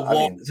 2,000. I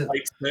mean, it's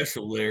like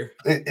special there.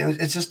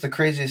 It's just the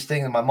craziest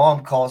thing. And my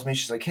mom calls me.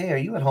 She's like, "Hey, are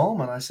you at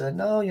home?" And I said,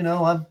 "No,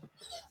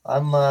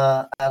 I'm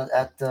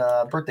at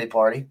a birthday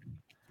party."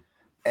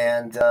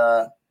 And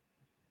I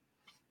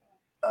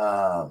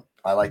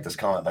like this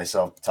comment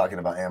myself, talking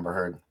about Amber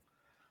Heard.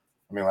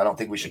 I mean, I don't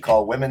think we should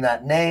call women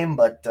that name,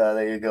 but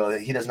there you go.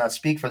 He does not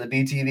speak for the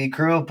BTV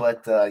crew,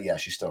 but yeah,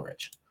 she's still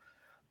rich.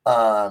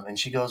 And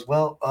she goes,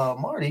 well,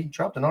 Marty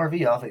dropped an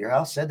RV off at your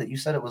house, said that you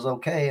said it was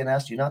okay, and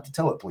asked you not to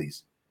tow it,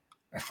 please.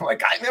 I'm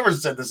like, I never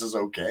said this is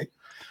okay.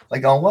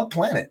 Like, on what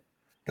planet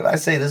did I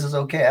say this is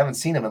okay? I haven't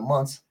seen him in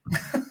months.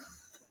 I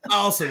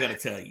also got to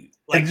tell you,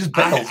 like,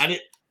 I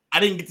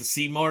didn't get to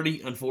see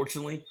Marty,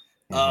 unfortunately.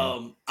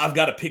 Mm-hmm. I've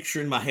got a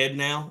picture in my head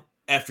now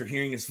after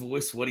hearing his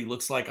voice, what he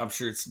looks like. I'm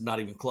sure it's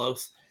not even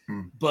close,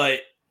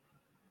 but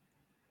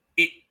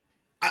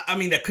I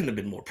mean, that couldn't have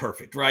been more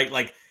perfect, right?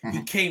 Like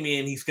he came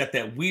in, he's got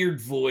that weird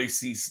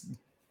voice.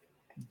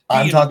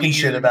 I'm talking weird.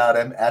 Shit about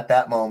him at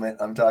that moment.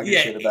 I'm talking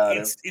shit about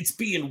him. It's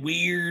being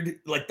weird.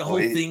 Like the whole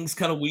thing's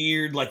kind of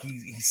weird. Like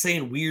he's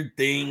saying weird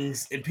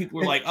things, and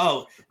people are like,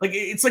 "Oh, like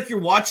it's like you're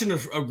watching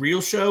a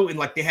real show, and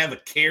like they have a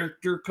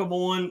character come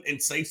on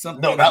and say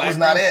something." No, that was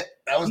not it.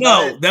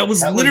 That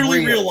was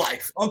literally real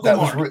life.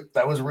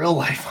 That was real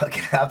life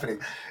fucking happening.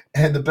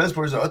 And the best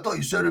part is, I thought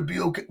you said it'd be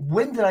okay.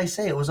 When did I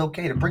say it was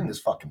okay to bring this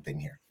fucking thing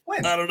here?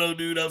 When? I don't know,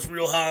 dude. I was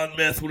real high on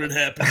meth when it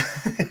happened.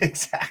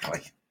 Exactly.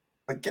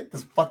 Like, get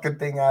this fucking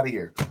thing out of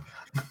here.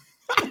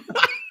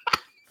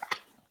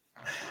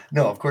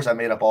 No, of course I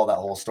made up all that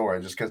whole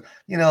story just because,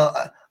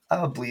 I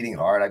have a bleeding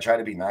heart. I try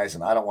to be nice,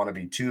 and I don't want to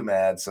be too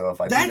mad. So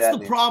if I do that, that's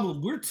the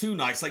problem. We're too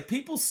nice. Like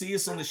people see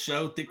us on the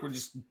show, think we're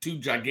just two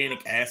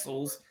gigantic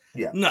assholes.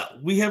 Yeah. No,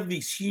 we have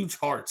these huge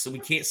hearts, and we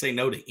can't say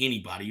no to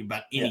anybody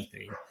about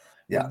anything.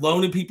 Yeah. We're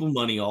loaning people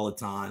money all the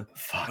time.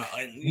 Fuck.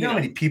 You know how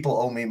many people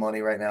owe me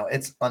money right now?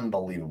 It's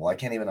unbelievable. I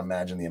can't even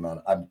imagine the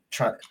amount. I'm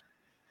trying.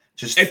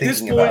 Just at this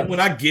thinking about point,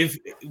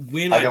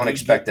 it. I don't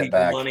expect it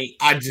back. money,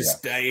 I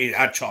just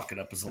I chalk it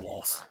up as a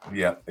loss.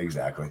 Yeah,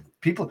 exactly.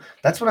 People,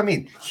 that's what I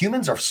mean.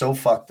 Humans are so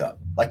fucked up.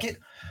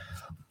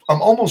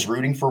 I'm almost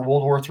rooting for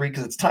World War III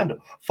because it's time to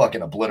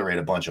fucking obliterate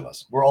a bunch of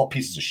us. We're all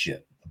pieces of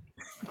shit.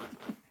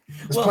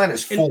 This planet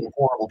is full of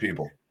horrible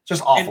people,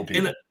 just awful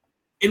people.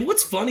 And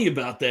what's funny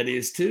about that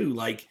is too,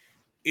 like,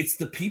 it's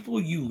the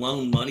people you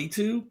loan money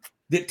to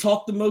that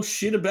talk the most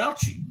shit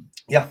about you.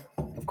 Yeah,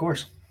 of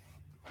course.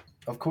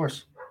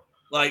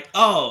 Like,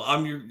 oh,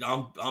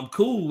 I'm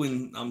cool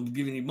and I'm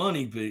giving you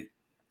money, but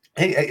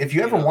hey, if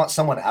you ever want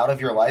someone out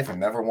of your life and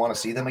never want to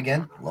see them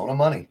again, loan them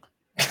money.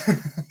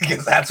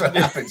 Because that's what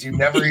happens. You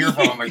never hear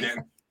from them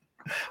again.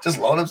 Just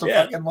loan them some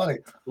fucking money.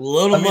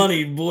 Loan them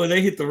money, boy.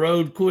 They hit the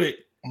road quick.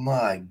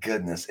 My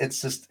goodness,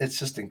 it's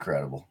just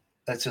incredible.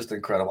 That's just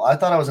incredible. I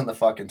thought I was in the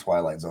fucking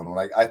Twilight Zone.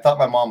 When I thought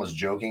my mom was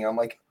joking. I'm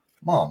like,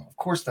 Mom, of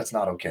course that's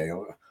not okay.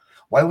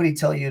 Why would he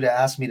tell you to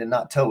ask me to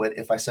not tow it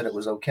if I said it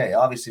was okay?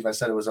 Obviously, if I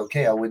said it was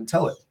okay, I wouldn't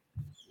tow it.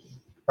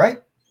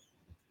 Right?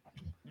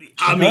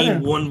 I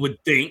mean, one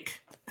would think.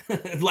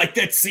 Like,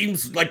 that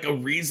seems like a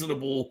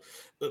reasonable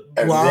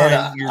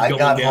line. I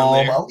got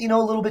home, a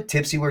little bit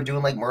tipsy. We're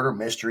doing like murder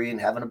mystery and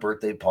having a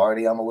birthday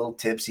party. I'm a little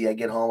tipsy. I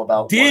get home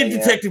about. Did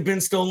Detective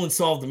Ben Stolen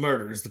solve the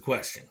murder? Is the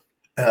question.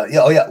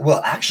 Yeah.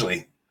 Well,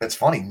 actually, it's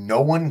funny.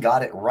 No one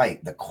got it right.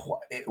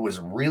 It was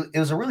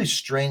a really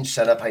strange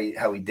setup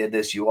how he did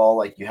this. You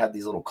all you had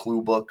these little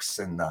clue books,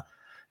 and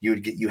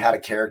you had a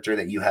character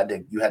that you had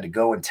to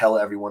go and tell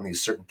everyone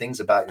these certain things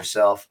about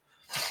yourself.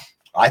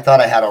 I thought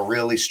I had a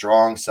really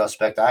strong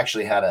suspect. I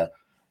actually had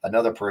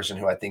another person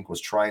who I think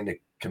was trying to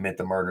commit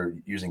the murder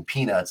using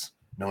peanuts,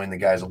 knowing the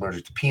guy's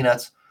allergic to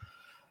peanuts.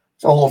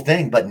 It's a whole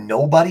thing, but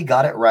nobody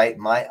got it right.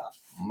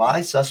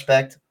 My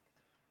suspect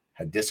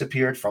had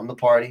disappeared from the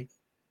party.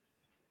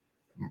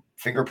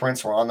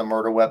 Fingerprints were on the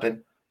murder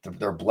weapon.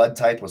 Their blood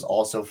type was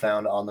also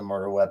found on the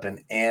murder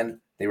weapon, and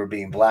they were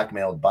being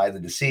blackmailed by the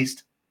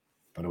deceased,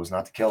 but it was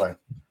not the killer.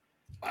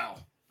 Wow.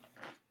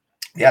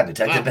 Yeah,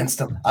 Detective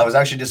Instant. I was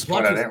actually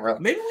disappointed.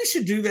 Maybe we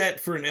should do that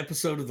for an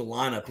episode of the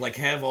lineup, like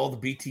have all the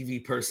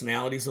BTV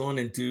personalities on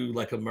and do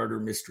like a murder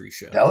mystery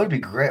show. That would be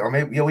great. Or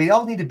maybe we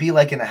all need to be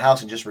like in a house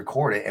and just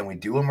record it, and we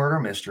do a murder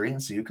mystery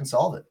and see who can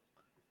solve it.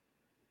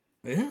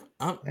 Yeah,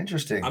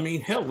 interesting. I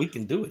mean, hell, we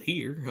can do it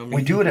here.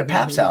 We do it at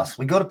Pap's house.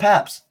 We go to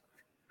Pap's.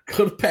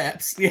 Go to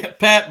Pap's. Yeah,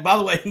 Pap. By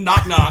the way,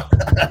 knock knock.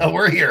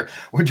 We're here.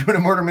 We're doing a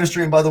murder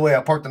mystery, and by the way,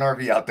 I parked an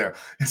RV out there.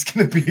 It's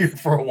going to be here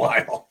for a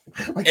while.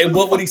 And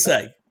what would he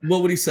say?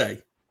 What would he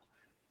say?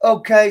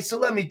 Okay, so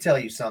let me tell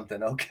you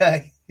something.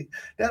 Okay,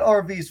 that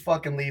RV is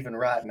fucking leaving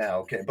right now.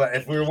 Okay, but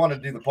if we want to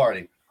do the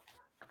party,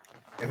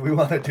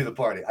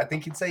 I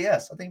think he'd say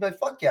yes. I think he'd be like,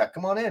 fuck yeah,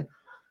 come on in.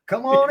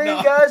 Come on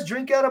in, guys.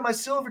 Drink out of my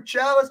silver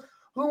chalice.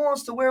 Who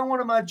wants to wear one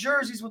of my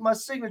jerseys with my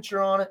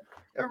signature on it?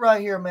 They're right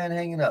here, man,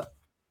 hanging up.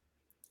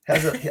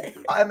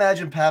 I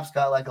imagine Pap's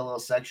got like a little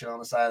section on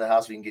the side of the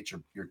house where you can get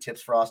your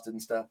tips frosted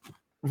and stuff.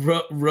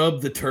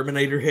 Rub the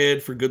Terminator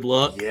head for good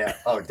luck. Yeah.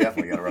 Oh,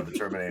 definitely got to rub the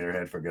Terminator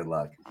head for good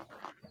luck.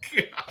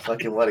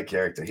 Fucking what a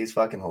character. He's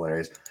fucking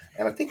hilarious.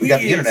 And I think we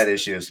got the internet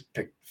issues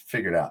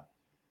figured out.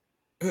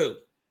 Who?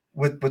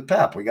 With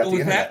Pap. We got the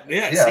internet. Pap?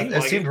 Yeah,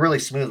 it seemed really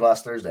smooth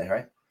last Thursday,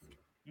 right?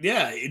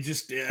 Yeah, it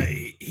just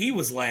he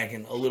was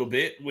lagging a little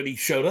bit when he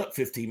showed up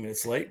 15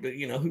 minutes late, but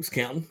who's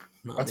counting?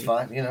 That's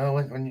fine.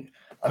 When you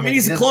I mean,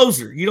 he's a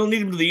closer. You don't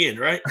need him to the end,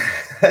 right?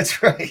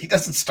 That's right. He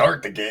doesn't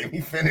start the game.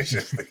 He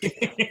finishes the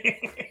game.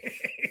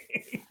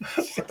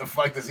 What the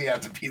fuck does he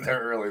have to be there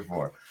early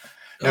for?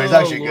 No, he's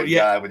actually a good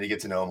guy. When you get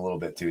to know him a little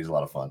bit too, he's a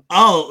lot of fun.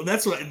 Oh,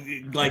 that's what.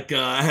 Like,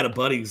 I had a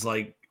buddy who's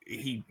like,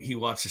 he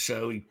watched the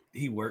show.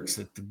 He works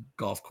at the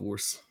golf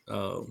course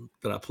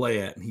that I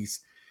play at, and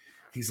he's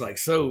like,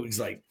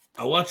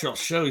 I watch y'all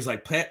show. He's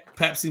like,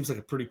 Pap seems like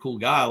a pretty cool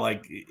guy.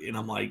 Like, and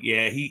I'm like,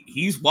 yeah,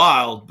 he's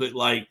wild, but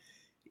like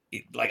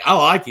I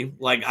like him.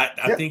 Like,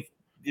 I think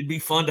it'd be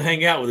fun to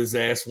hang out with his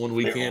ass one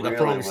weekend. Really, I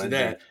promise you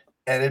that.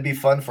 And it'd be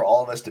fun for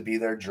all of us to be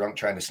there drunk,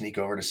 trying to sneak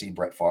over to see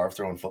Brett Favre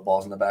throwing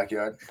footballs in the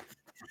backyard.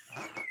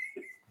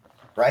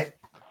 Right?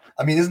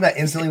 I mean, isn't that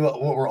instantly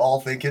what we're all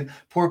thinking?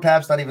 Poor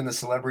Pap's not even the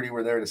celebrity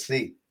we're there to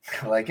see.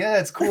 Like, yeah,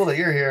 it's cool that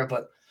you're here,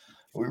 but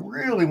we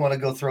really want to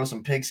go throw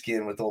some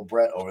pigskin with old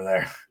Brett over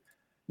there.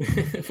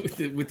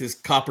 with his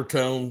copper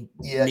tone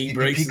knee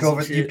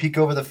braces. You peek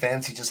over the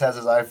fence. He just has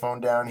his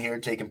iPhone down here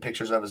taking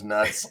pictures of his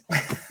nuts.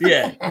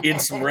 Yeah, in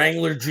some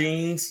Wrangler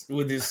jeans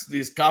with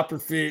his copper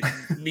fit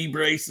knee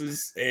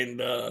braces. And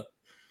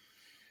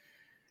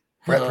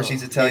Brett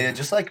proceeds to tell you,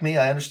 just like me,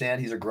 I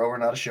understand he's a grower,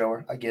 not a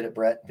shower. I get it,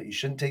 Brett, but you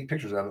shouldn't take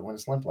pictures of it when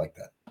it's limp like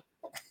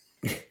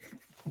that.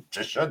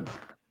 Just shouldn't.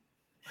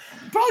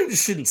 You probably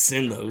just shouldn't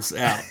send those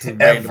out to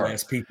random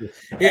ass people.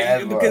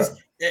 Because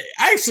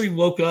I actually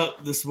woke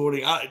up this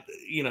morning.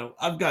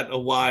 I've got a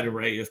wide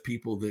array of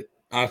people that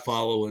I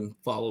follow and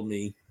follow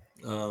me.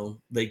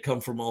 They come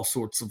from all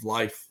sorts of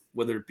life,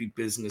 whether it be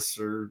business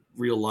or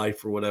real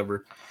life or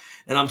whatever.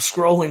 And I'm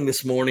scrolling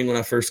this morning when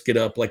I first get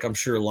up, like I'm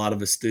sure a lot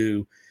of us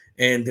do.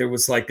 And there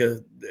was like a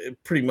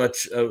pretty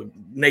much a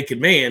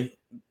naked man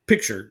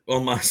picture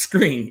on my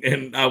screen,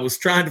 and I was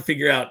trying to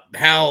figure out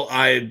how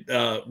I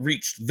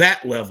reached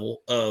that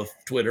level of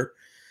Twitter.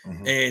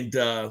 Mm-hmm.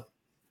 And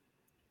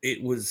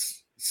it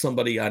was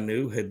somebody I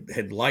knew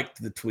had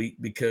liked the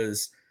tweet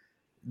because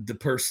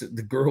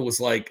the girl was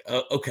like,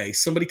 okay,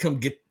 somebody come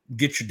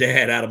get your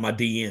dad out of my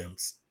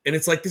DMs. And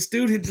it's like this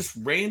dude had just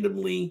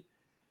randomly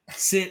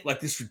sent like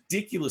this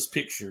ridiculous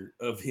picture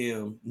of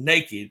him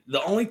naked.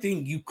 The only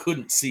thing you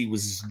couldn't see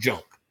was his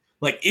junk.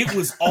 Like it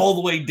was all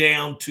the way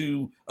down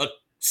to a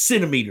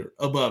centimeter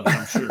above it,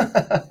 I'm sure.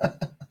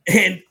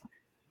 and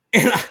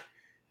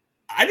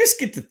I just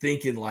get to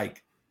thinking,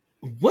 like,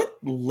 what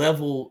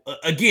level,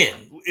 again,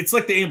 it's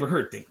like the Amber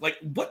Heard thing. Like,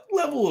 what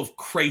level of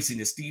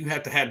craziness do you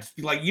have to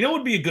be like, you know what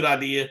would be a good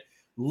idea?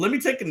 Let me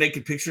take a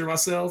naked picture of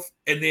myself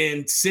and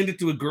then send it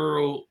to a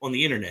girl on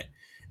the internet,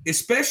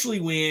 especially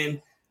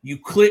when you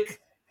click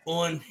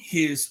on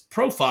his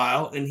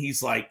profile and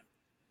he's like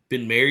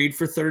been married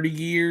for 30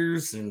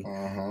 years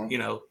and, you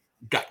know,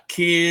 got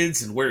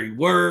kids and where he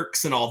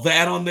works and all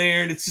that on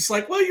there. And it's just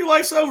like, well, your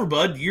life's over,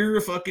 bud. You're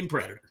a fucking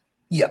predator.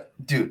 Yeah,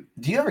 dude.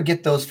 Do you ever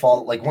get those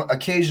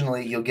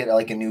occasionally you'll get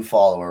like a new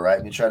follower, right?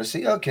 And you try to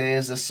see, okay,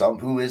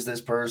 who is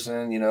this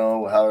person? You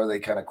know, how are they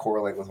kind of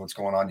correlate with what's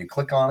going on? You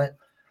click on it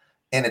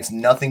and it's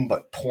nothing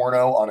but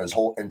porno on his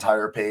whole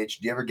entire page.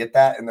 Do you ever get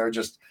that? And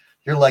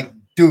you're like,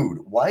 dude,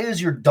 why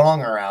is your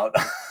donger out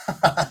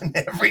on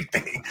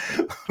everything?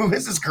 Who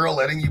is this girl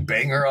letting you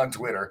bang her on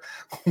Twitter?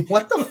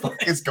 What the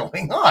fuck is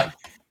going on?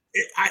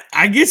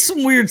 I get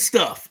some weird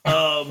stuff.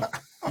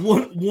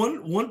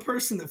 One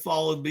person that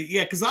followed me,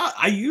 yeah, because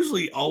I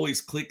usually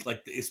always click,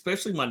 like,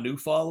 especially my new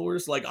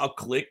followers, like I'll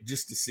click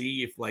just to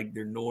see if like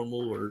they're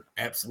normal or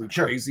absolutely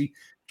crazy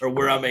or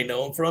where I may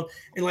know them from.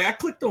 And like I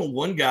clicked on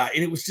one guy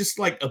and it was just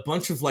like a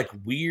bunch of like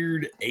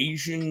weird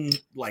Asian,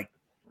 like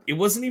it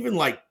wasn't even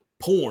like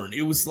porn.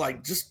 It was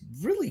like just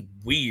really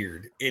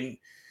weird. And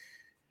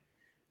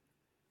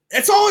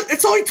that's all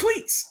he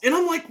tweets. And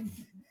I'm like,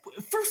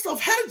 first off,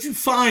 how did you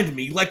find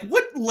me? Like,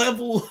 what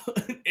level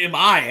am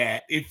I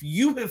at if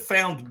you have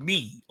found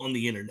me on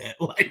the internet?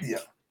 Like,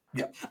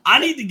 yeah. I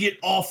need to get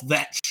off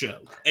that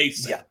show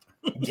ASAP. Yeah.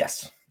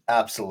 Yes,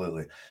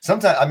 absolutely.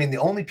 Sometimes, I mean, the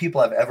only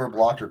people I've ever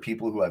blocked are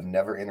people who I've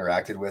never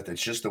interacted with.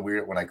 It's just the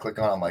weird, when I click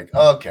on, I'm like,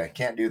 oh, okay,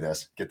 can't do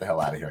this. Get the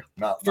hell out of here.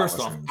 First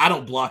off, I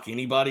don't block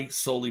anybody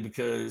solely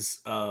because,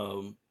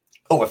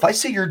 if I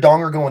see your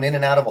donger going in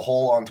and out of a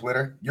hole on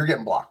Twitter, you're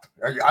getting blocked.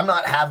 I'm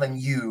not having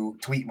you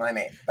tweet my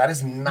name. That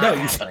is not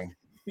happening.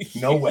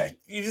 No way.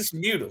 You just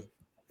mute them.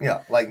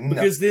 Yeah, like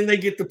because then they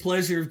get the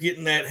pleasure of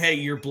getting that. Hey,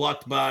 you're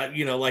blocked by,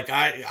 you know, like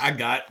I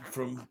got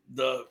from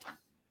the.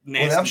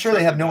 Well, I'm sure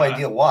they have no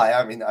idea why.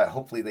 I mean,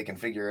 hopefully they can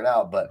figure it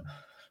out, but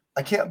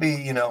I can't be,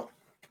 you know.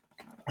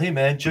 Hey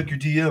man, check your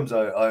DMs.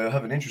 I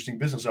have an interesting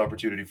business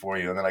opportunity for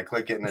you, and then I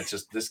click it, and it's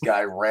just this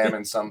guy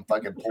ramming some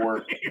fucking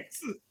poor.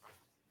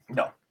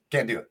 No.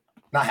 Can't do it.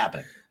 Not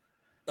happening.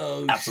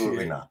 Oh,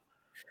 absolutely not.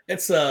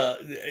 It's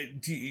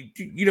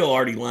you know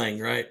Artie Lang,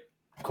 right?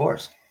 Of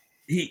course.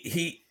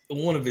 He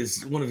one of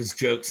his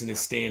jokes in his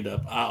stand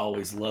up, I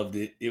always loved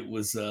it. It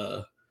was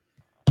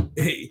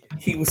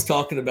he was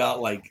talking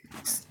about like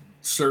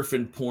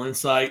surfing porn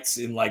sites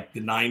in like the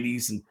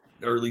 90s and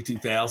early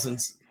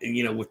 2000s, and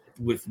you know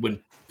with when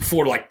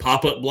before like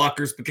pop-up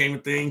blockers became a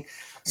thing.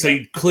 So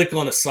you'd click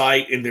on a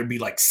site and there'd be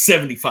like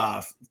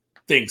 75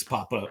 things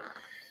pop up.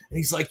 And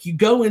he's like, you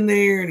go in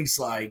there and he's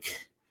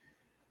like,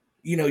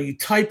 you know, you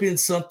type in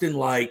something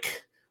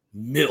like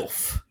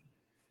MILF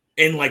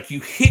and like you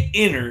hit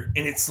enter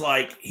and it's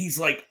like, he's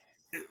like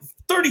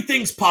 30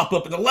 things pop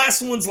up. And the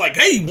last one's like,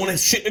 hey, you want to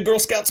shit in a Girl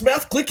Scout's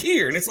mouth? Click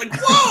here. And it's like,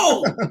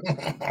 whoa,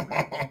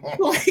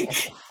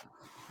 like,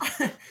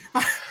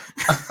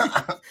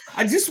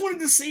 I just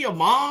wanted to see a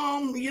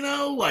mom, you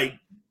know, like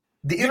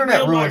the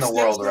internet ruined the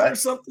world, right? Or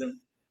something.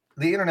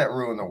 The internet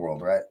ruined the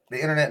world, right?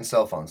 The internet and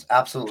cell phones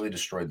absolutely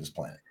destroyed this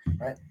planet,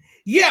 right?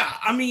 Yeah,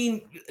 I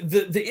mean,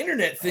 the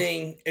internet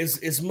thing,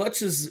 as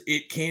much as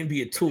it can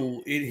be a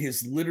tool, it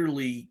has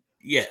literally,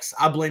 yes,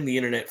 I blame the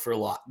internet for a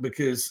lot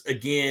because,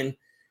 again,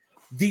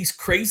 these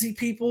crazy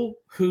people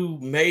who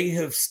may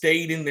have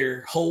stayed in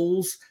their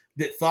holes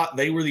that thought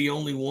they were the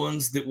only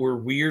ones that were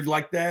weird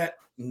like that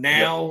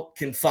now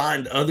can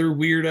find other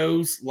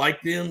weirdos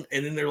like them,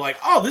 and then they're like,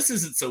 oh, this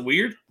isn't so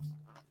weird.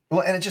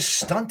 Well, and it just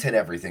stunted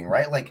everything,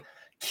 right? Like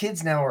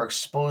kids now are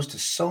exposed to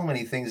so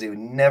many things they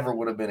never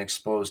would have been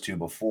exposed to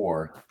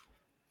before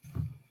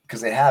because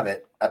they have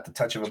it at the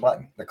touch of a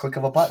button, the click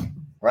of a button,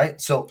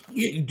 right? So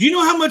do you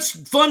know how much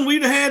fun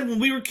we'd have had when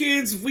we were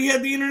kids if we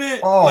had the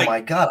internet? Oh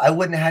my God. I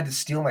wouldn't have had to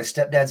steal my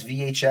stepdad's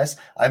VHS.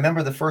 I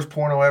remember the first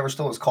porno I ever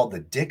stole was called The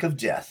Dick of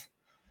Death.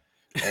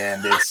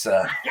 And it's,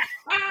 I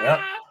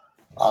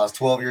was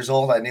 12 years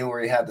old. I knew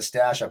where he had the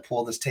stash. I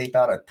pulled this tape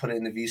out. I put it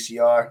in the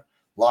VCR.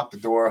 Lock the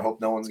door. Hope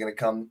no one's going to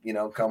come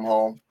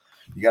home.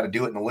 You got to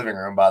do it in the living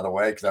room, by the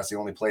way, because that's the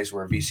only place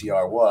where a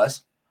VCR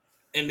was.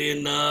 And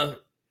then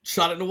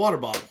shot it in a water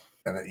bottle.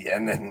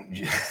 And then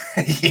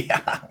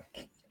yeah.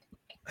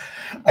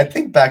 I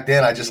think back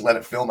then I just let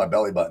it fill my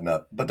belly button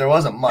up, but there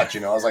wasn't much, I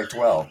was like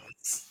 12.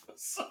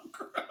 So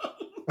gross.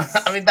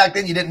 I mean, back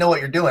then you didn't know what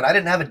you're doing. I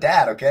didn't have a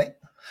dad, okay?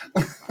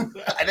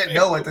 I didn't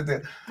know what to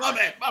do. My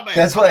bad.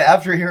 That's why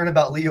after hearing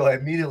about Leo, I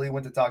immediately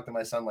went to talk to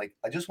my son. Like,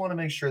 I just want to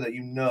make sure that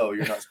you know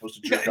you're not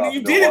supposed to jerk off.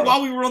 You did it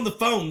while we were on the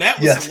phone. That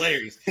was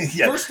hilarious.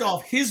 Yes. First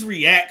off, his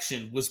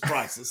reaction was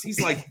priceless.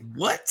 He's like,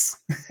 "What?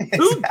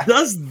 Who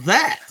does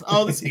that?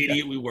 Oh, this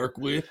idiot we work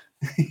with."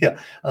 Yeah,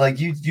 like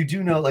you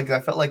do know. Like, I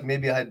felt like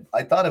maybe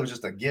I thought it was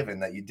just a given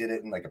that you did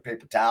it in like a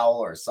paper towel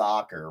or a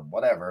sock or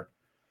whatever,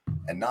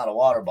 and not a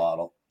water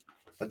bottle.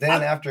 But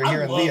then after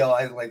hearing Leo,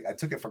 I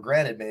took it for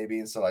granted maybe,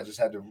 and so I just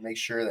had to make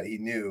sure that he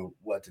knew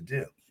what to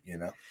do. You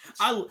know,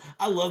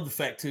 I love the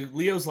fact too.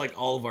 Leo's like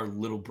all of our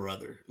little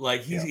brother.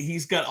 Like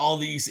he's got all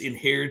these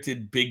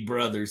inherited big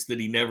brothers that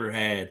he never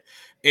had,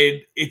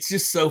 and it's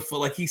just so fun.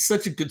 Like he's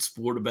such a good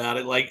sport about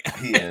it. Like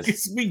he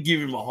is. We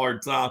give him a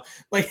hard time.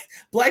 Like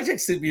Blackjack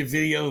sent me a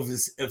video of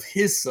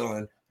his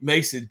son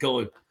Mason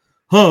going,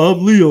 "Hi,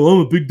 I'm Leo. I'm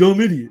a big dumb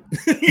idiot."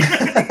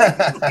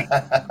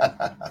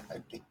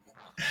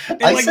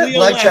 I sent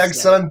Blackjack's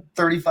son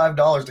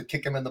 $35 to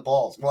kick him in the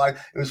balls. Well, it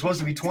was supposed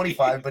to be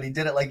 25, but he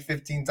did it like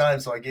 15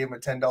 times, so I gave him a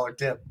 $10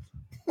 tip.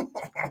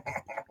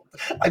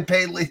 I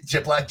paid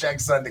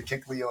Blackjack's son to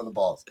kick Leo in the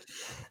balls.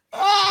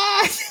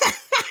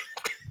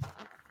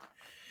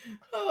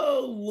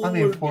 Oh, Lord, I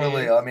mean, poor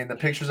Leo. I mean, the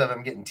pictures of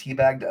him getting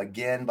teabagged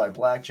again by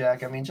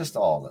Blackjack. I mean, just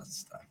all that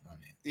stuff. I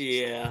mean,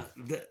 yeah.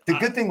 The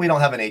good thing we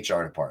don't have an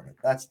HR department.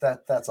 That's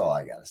all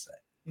I gotta say.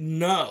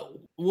 No.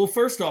 Well,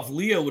 first off,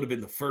 Leo would have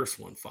been the first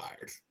one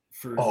fired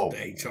for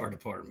the HR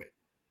department.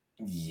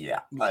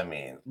 Yeah, I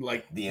mean,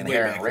 like the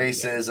inherent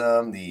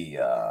racism, the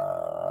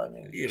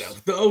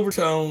the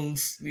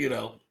overtones,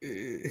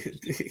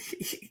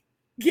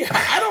 Yeah,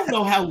 I don't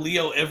know how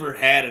Leo ever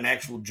had an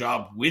actual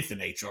job with an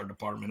HR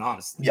department,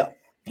 honestly. Yeah.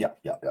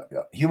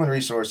 Human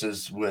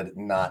resources would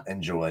not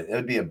enjoy it. It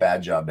would be a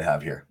bad job to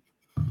have here.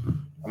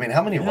 I mean,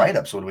 how many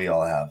write-ups would we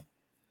all have?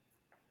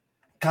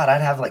 God,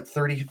 I'd have like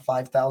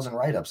 35,000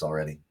 write-ups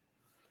already.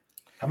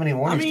 How many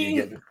warnings do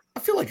you get? I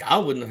feel like I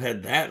wouldn't have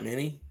had that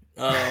many.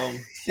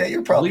 Yeah,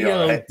 you're probably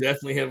Leo right.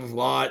 definitely have a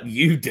lot.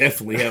 You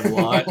definitely have a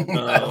lot.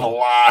 I have a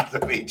lot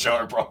of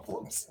HR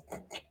problems.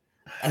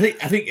 I think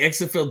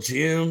XFL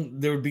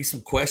Jim, there would be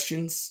some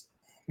questions.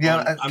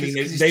 Yeah, I mean,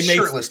 he's they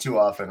shirtless too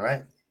often,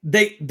 right?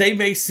 They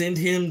may send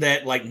him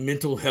that like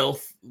mental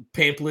health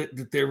pamphlet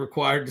that they're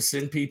required to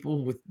send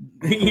people with,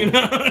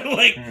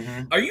 like,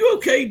 are you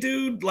okay,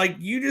 dude? Like,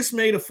 you just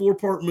made a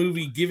 4-part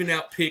movie giving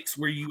out pics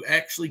where you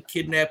actually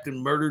kidnapped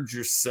and murdered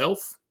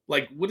yourself.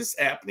 Like, what is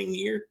happening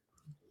here?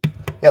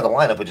 Yeah, the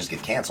lineup would just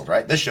get canceled,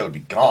 right? This show would be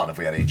gone if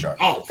we had HR.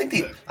 Oh,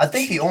 I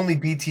think the only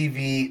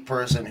BTV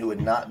person who would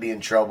not be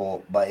in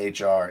trouble by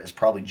HR is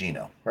probably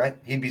Gino, right?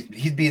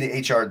 He'd be the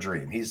HR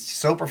dream. He's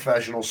so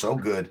professional, so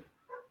good.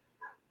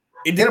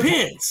 It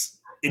depends.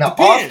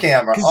 Off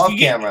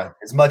camera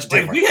is much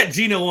different. If we had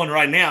Gino on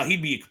right now,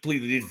 he'd be a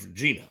completely different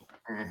Gino.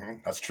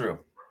 That's true.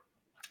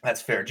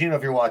 That's fair. Gino,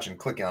 if you're watching,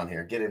 click on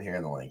here. Get in here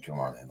in the link. Come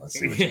on in. Let's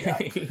see what you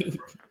got.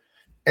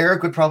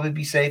 Eric would probably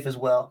be safe as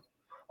well.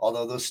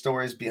 Although those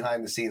stories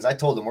behind the scenes, I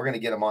told him we're going to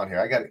get him on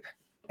here.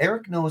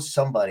 Eric knows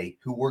somebody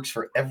who works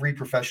for every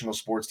professional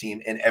sports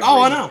team in every.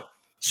 Oh, I know.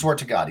 Swear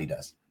to God, he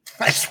does.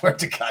 I swear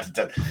to God, he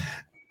does.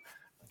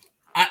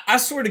 I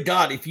swear to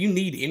God, if you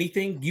need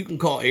anything, you can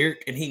call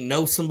Eric, and he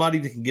knows somebody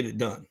that can get it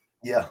done.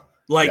 Yeah,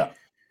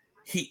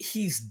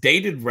 he's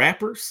dated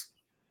rappers,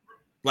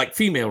 like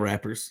female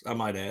rappers. I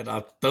might add.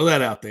 I'll throw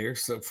that out there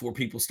so before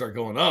people start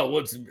going, "Oh,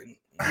 what's it been?"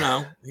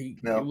 No,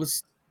 it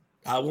was.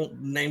 I won't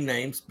name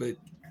names, but.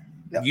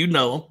 Yep. You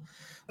know him.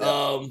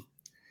 Yep.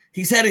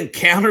 He's had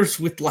encounters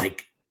with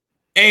like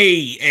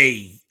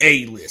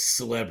A-list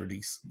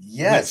celebrities.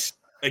 Yes.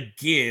 Which,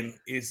 again,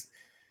 is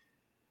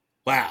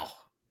wow.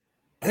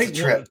 I think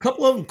a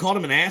couple of them called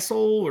him an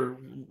asshole or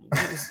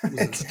it's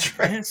an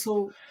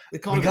asshole. We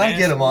gotta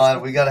get him on.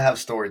 We gotta have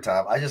story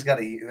time. I just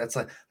gotta. That's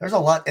like there's a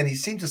lot, and he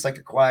seems just like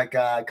a quiet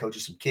guy,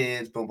 coaches some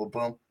kids. Boom, boom,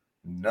 boom.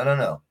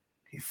 No.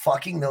 He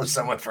fucking knows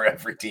someone for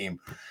every team.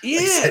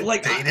 Yeah,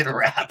 like dated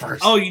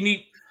rappers. Oh, you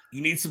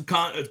need some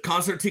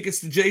concert tickets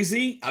to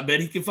Jay-Z? I bet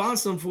he can find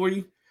some for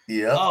you.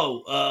 Yeah.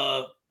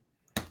 Oh,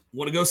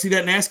 want to go see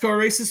that NASCAR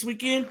race this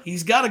weekend?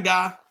 He's got a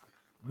guy.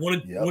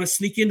 Want to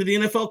sneak into the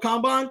NFL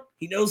Combine?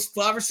 He knows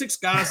 5 or 6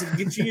 guys that can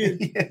get you in.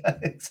 Yeah,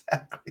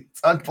 exactly.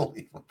 It's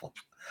unbelievable.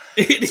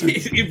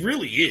 It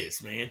really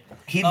is, man.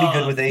 He'd be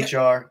good with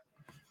HR.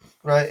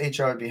 Right,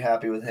 HR would be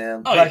happy with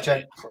him. Oh,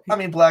 Blackjack, yeah. I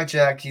mean,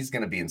 Blackjack, he's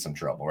going to be in some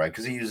trouble, right?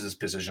 Because he uses his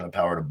position of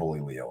power to bully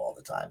Leo all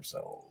the time.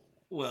 So,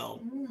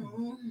 well,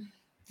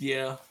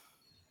 yeah,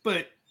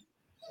 but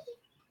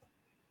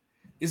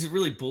is it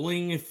really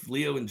bullying if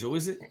Leo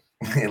enjoys it?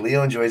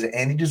 Leo enjoys it,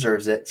 and he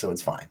deserves it, so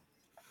it's fine.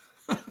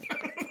 I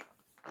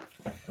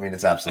mean,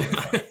 it's absolutely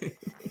fine.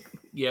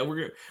 Yeah,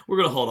 we're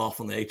gonna hold off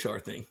on the HR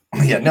thing.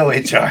 Yeah, no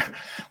HR.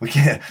 We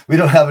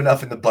don't have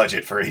enough in the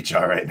budget for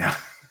HR right now.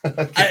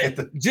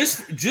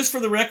 Just for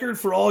the record,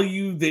 for all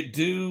you that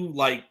do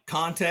like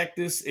contact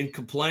us and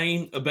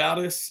complain about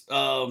us,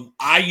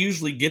 I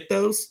usually get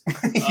those.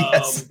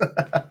 Yes.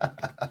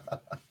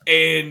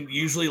 and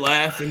usually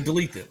laugh and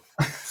delete them.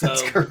 So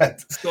That's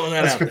correct. just throwing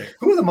that out there.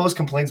 Who the most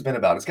complaints been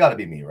about? It's got to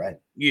be me, right?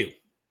 You.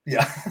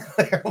 Yeah,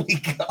 there we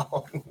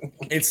go.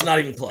 It's not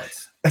even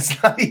close.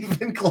 It's not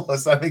even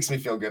close. That makes me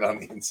feel good on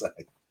the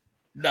inside.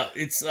 No,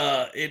 it's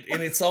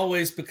and it's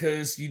always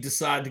because you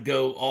decide to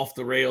go off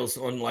the rails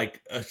on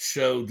like a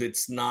show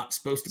that's not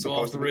supposed to go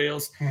off the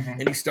rails,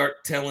 and you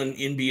start telling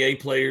NBA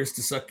players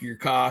to suck your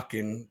cock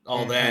and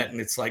all that,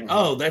 and it's like,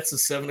 oh, that's a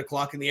 7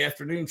 o'clock in the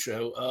afternoon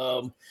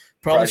show.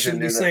 Probably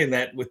shouldn't be saying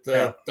that with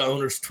the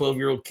owner's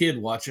 12-year-old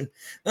kid watching.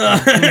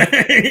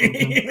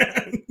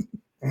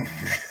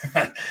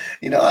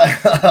 You know,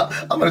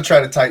 I'm going to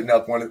try to tighten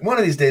up. One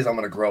of these days, I'm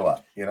going to grow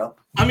up, you know?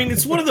 I mean,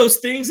 it's one of those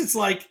things. It's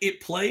like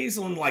it plays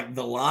on like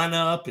the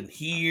lineup and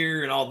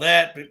here and all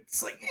that, but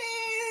it's like,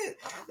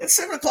 that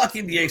 7 o'clock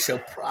NBA show,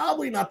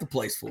 probably not the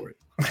place for it.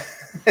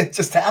 It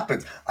just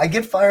happens. I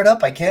get fired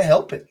up. I can't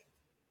help it.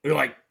 You're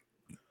like,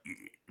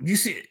 you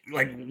see,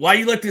 like, why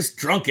you let this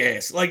drunk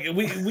ass? Like,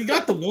 we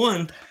got the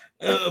one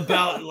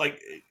about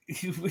like,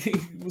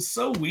 it was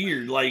so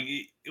weird. Like,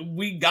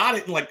 we got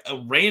it in like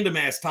a random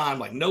ass time.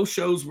 Like, no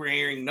shows were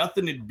airing,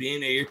 nothing had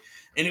been aired,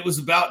 and it was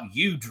about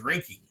you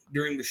drinking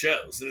during the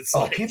shows. And it's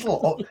like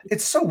people.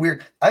 It's so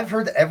weird. I've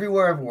heard that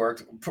everywhere I've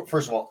worked.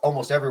 First of all,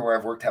 almost everywhere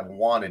I've worked have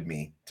wanted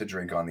me to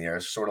drink on the air.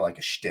 It's sort of like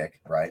a shtick,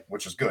 right?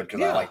 Which is good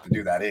because I like to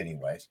do that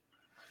anyways,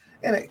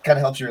 and it kind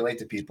of helps you relate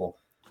to people.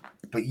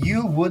 But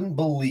you wouldn't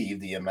believe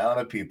the amount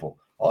of people.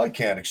 Oh, I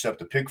can't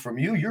accept a pick from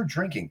you. You're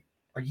drinking.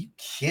 Are you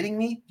kidding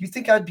me? You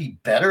think I'd be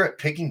better at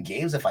picking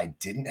games if I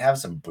didn't have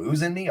some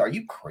booze in me? Are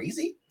you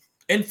crazy?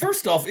 And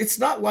first off, it's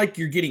not like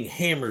you're getting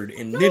hammered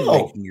and then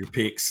making your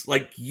picks.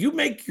 Like, you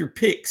make your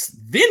picks,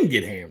 then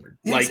get hammered.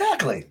 Like,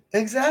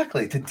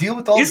 exactly. To deal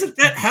with all. Isn't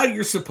that how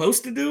you're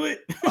supposed to do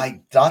it?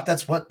 I thought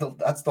that's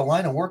the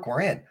line of work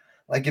we're in.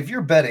 Like, if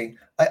you're betting,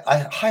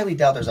 I highly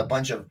doubt there's a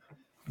bunch of,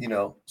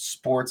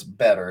 sports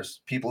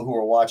bettors, people who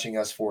are watching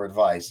us for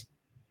advice,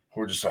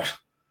 who are just like,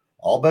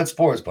 I'll bet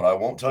sports, but I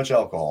won't touch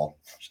alcohol.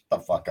 Shut the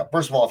fuck up.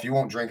 First of all, if you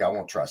won't drink, I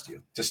won't trust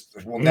you.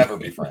 We'll never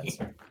be friends.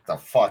 Get the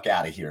fuck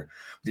out of here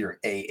with your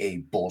AA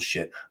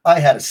bullshit.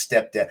 I had a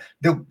stepdad.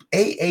 The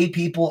AA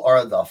people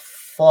are the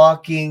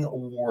fucking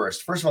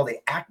worst. First of all, they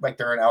act like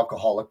they're an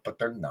alcoholic, but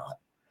they're not.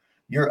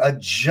 You're a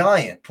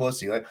giant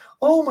pussy. Like,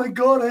 oh my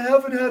God, I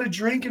haven't had a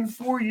drink in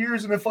 4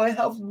 years, and if I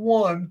have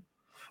one,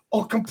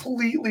 I'll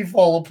completely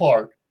fall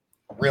apart.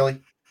 Really?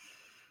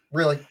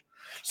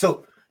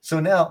 So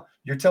now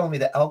you're telling me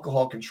that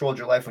alcohol controlled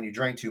your life when you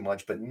drank too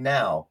much, but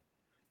now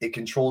it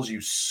controls you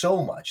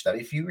so much that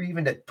if you were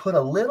even to put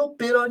a little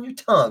bit on your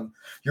tongue,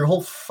 your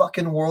whole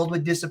fucking world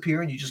would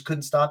disappear and you just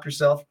couldn't stop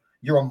yourself.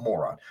 You're a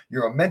moron.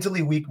 You're a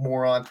mentally weak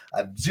moron. I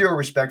have zero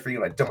respect for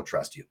you, and I don't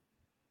trust you.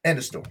 End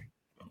of story.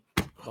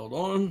 Hold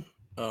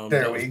on.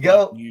 There we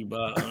go. You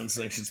by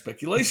unsanctioned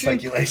speculation.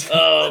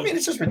 I mean,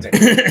 it's just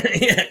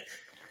ridiculous. Yeah.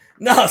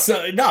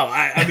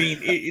 I mean,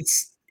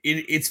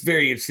 it's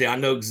very interesting. I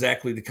know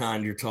exactly the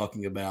kind you're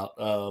talking about.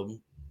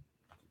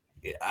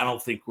 I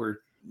don't think we're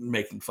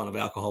making fun of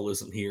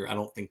alcoholism here. I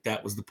don't think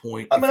that was the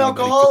point. I'm an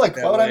alcoholic.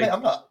 Why would I make?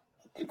 I'm not.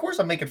 Of course,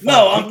 I'm making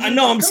fun.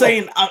 No, I'm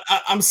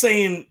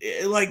saying,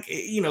 like,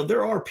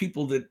 there are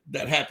people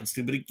that happens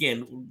to, but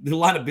again, the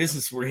line of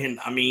business we're in.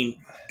 I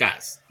mean,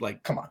 guys,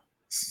 like, come on.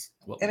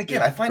 And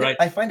again, I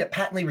find it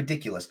patently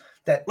ridiculous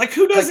that, like,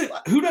 who doesn't?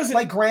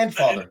 My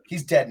grandfather,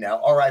 he's dead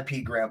now.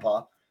 R.I.P.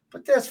 Grandpa.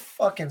 But this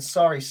fucking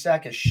sorry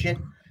sack of shit.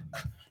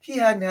 He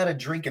hadn't had a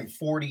drink in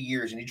 40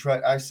 years, and he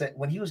tried. I said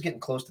when he was getting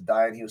close to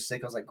dying, he was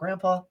sick. I was like,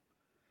 Grandpa,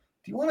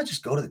 do you want to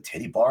just go to the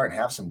titty bar and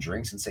have some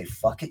drinks and say,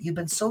 fuck it? You've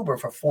been sober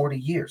for 40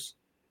 years,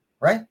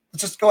 right?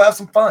 Let's just go have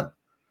some fun.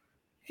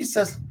 He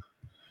says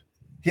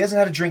he hasn't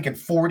had a drink in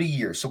 40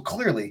 years. So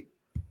clearly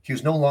he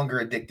was no longer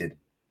addicted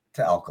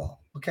to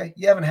alcohol. Okay.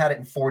 You haven't had it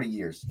in 40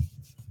 years.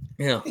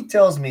 Yeah. He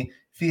tells me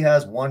if he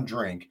has one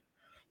drink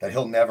that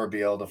he'll never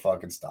be able to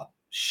fucking stop.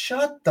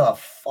 Shut the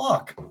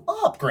fuck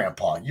up,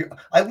 Grandpa.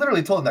 I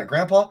literally told him that,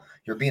 Grandpa,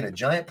 you're being a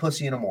giant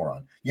pussy and a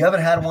moron. You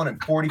haven't had one in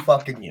 40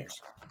 fucking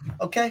years.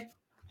 Okay.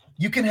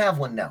 You can have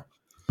one now.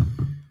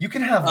 You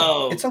can have one.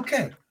 Oh. It's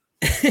okay.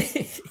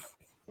 I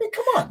mean,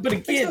 come on. But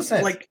again,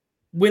 like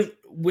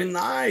when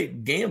I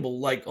gamble,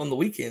 like on the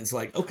weekends,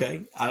 like,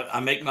 okay, I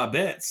make my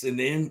bets and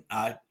then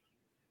I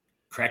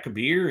crack a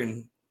beer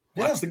and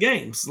watch the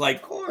games.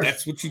 Like,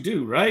 that's what you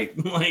do, right?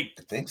 Like,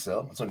 I think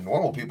so. That's what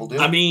normal people do.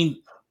 I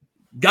mean,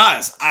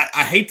 guys,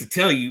 I hate to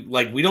tell you,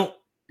 like, we don't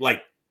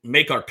like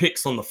make our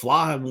picks on the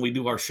fly when we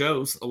do our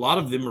shows. A lot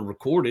of them are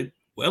recorded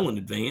well in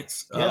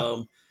advance.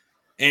 Yeah.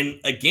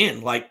 And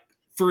again, like,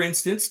 for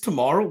instance,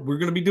 tomorrow we're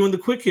going to be doing the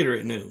quick hitter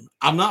at noon.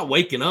 I'm not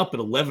waking up at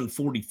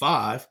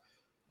 11:45,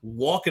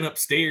 walking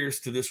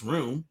upstairs to this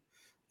room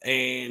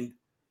and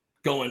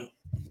going,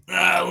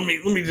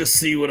 let me just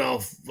see what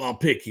I'll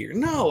pick here.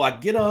 No, I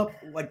get up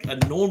like a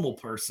normal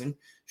person,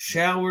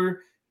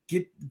 shower,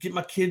 get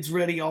my kids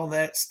ready, all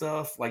that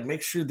stuff, like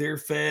make sure they're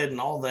fed and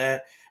all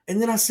that.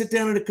 And then I sit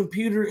down at a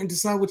computer and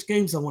decide which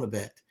games I want to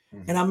bet.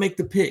 Mm-hmm. And I make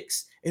the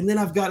picks. And then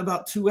I've got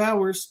about 2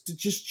 hours to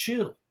just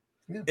chill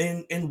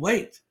and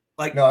wait.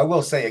 Like, No, I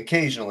will say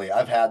occasionally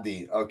I've had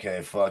the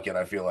okay, fuck it,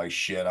 I feel like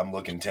shit. I'm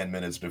looking 10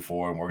 minutes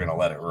before and we're gonna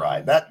let it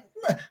ride. That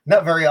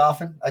not very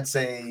often. I'd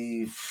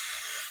say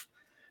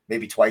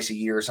maybe twice a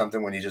year or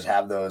something when you just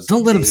have those.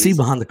 don't let them days. see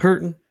behind the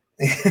curtain.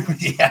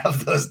 You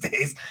have those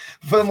days.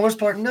 For the most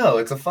part, no,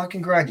 it's a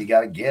fucking grind. You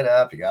got to get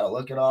up. You got to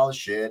look at all the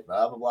shit.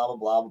 Blah, blah, blah, blah,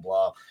 blah, blah,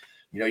 blah.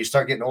 You know, you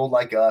start getting old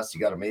like us. You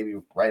got to maybe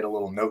write a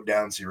little note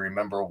down so you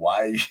remember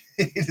why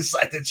you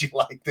decide that you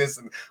like this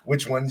and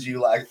which ones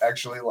you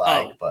actually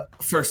like. Oh,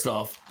 but first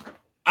off,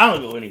 I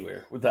don't go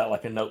anywhere without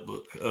like a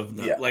notebook of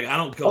notes. Yeah. Like I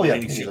don't go Oh, yeah,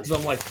 any me shit neither. because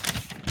I'm like,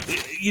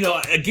 you know,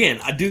 again,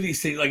 I do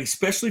these things like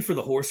especially for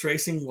the horse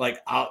racing.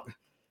 Like I'll,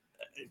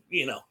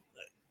 you know,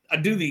 I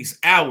do these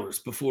hours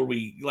before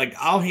we like.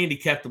 I'll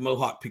handicap the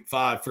Mohawk Pick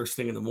 5 first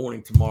thing in the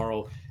morning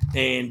tomorrow,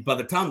 and by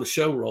the time the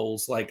show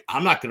rolls, like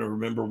I'm not going to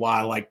remember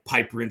why I like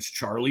Piper Inch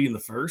Charlie in the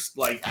first.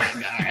 Like I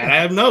gotta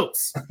have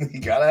notes. you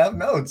got to have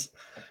notes.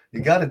 You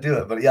got to do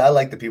it. But yeah, I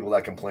like the people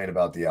that complain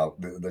about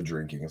the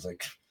drinking. It's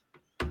like,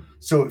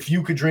 so if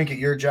you could drink at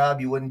your job,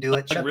 you wouldn't do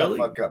it? Shut Really?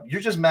 the fuck up.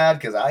 You're just mad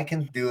because I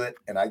can do it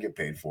and I get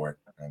paid for it.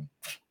 And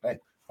hey,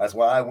 that's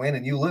why I win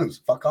and you lose.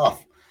 Fuck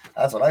off.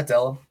 That's what I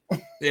tell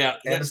them. Yeah,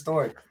 End of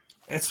story.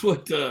 that's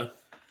what a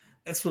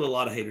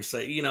lot of haters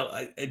say. You know,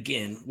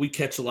 again, we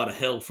catch a lot of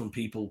hell from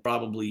people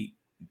probably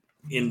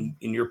in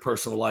your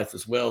personal life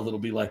as well. That'll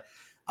be like,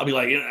 I'll be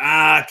like,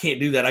 I can't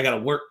do that. I got to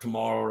work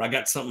tomorrow, or I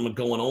got something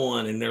going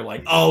on, and they're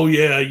like, oh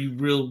yeah, you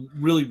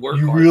really work.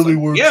 You hard. really It's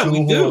like, work yeah, so we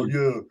hard. do.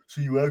 Yeah.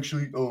 So you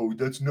actually, oh,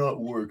 that's not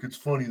work. It's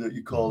funny that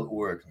you call it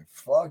work. Like,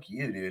 fuck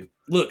you, dude.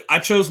 Look, I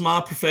chose my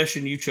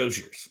profession. You chose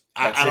yours.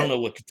 That's I don't it. know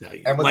what to tell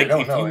you. And what Like, they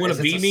don't if know you want is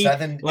to be it's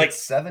me, like,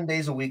 it's 7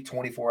 days a week,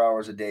 24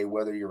 hours a day,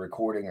 whether you're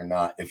recording or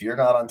not. If you're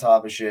not on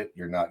top of shit,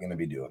 you're not going to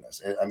be doing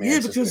this. I mean, yeah,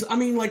 it's because just, I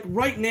mean, like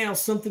right now,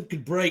 something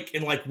could break,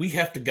 and like we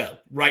have to go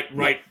right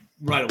away.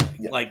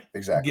 Yeah, Like,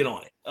 exactly. get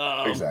on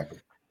it. Exactly.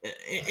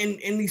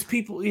 And these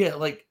people, yeah,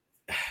 like,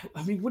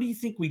 I mean, what do you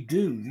think we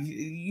do?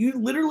 You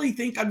literally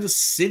think I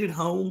just sit at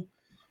home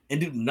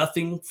and do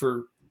nothing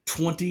for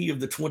 20 of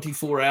the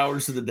 24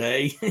 hours of the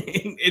day,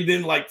 and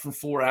then like for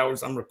 4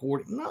 hours I'm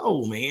recording?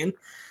 No, man.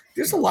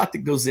 There's a lot that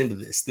goes into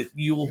this that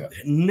you'll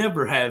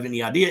never have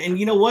any idea. And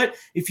you know what?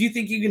 If you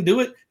think you can do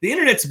it, the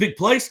internet's a big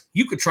place.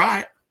 You could try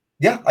it.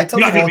 Yeah, I tell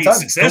You're people not all going the to be time. as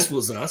successful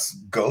as us.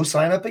 Go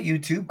sign up at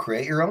YouTube,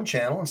 create your own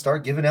channel, and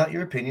start giving out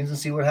your opinions and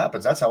see what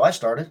happens. That's how I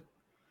started.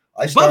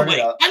 By the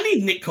way, I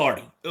need Nick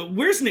Cardy.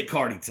 Where's Nick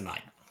Cardy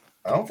tonight?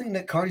 I don't think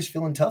Nick Cardy's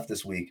feeling tough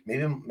this week.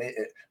 Maybe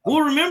well,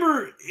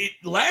 remember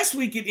last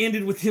week it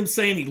ended with him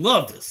saying he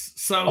loved us.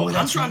 So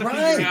I'm trying to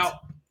figure out.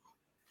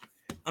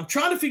 I'm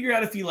trying to figure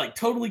out if he like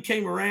totally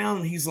came around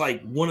and he's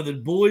like one of the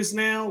boys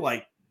now.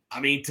 Like, I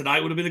mean,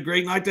 tonight would have been a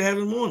great night to have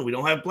him on. We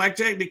don't have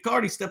Blackjack. Nick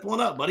Cardy, step on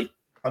up, buddy.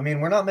 I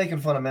mean, we're not making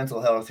fun of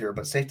mental health here,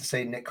 but safe to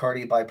say Nick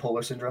Cardy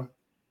bipolar syndrome?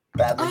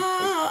 Badly?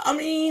 I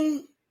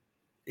mean,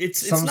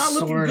 it's not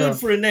looking sort good of-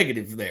 for a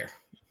negative there.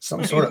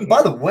 Some sort of.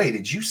 By the way,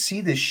 did you see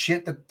this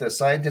shit that the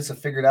scientists have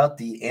figured out,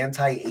 the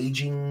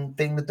anti-aging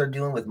thing that they're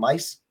doing with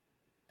mice?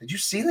 Did you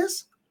see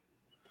this?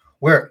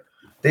 Where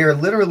they are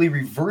literally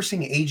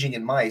reversing aging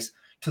in mice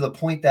to the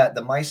point that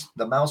the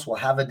mouse will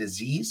have a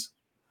disease.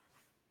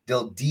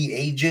 They'll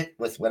de-age it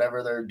with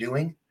whatever they're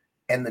doing,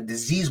 and the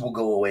disease will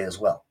go away as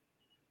well.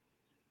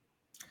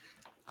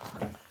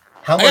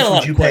 How much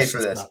would you pay for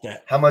this?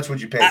 How much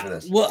would you pay for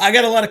this? Well, I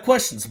got a lot of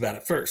questions about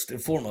it. First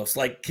and foremost,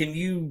 like, can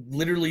you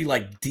literally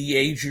like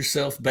de-age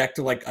yourself back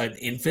to like an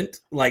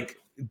infant? Like,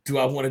 do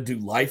I want to do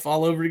life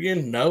all over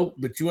again? No,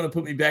 but you want to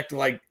put me back to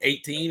like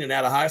 18 and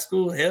out of high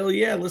school? Hell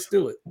yeah, let's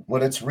do it.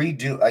 What it's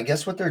I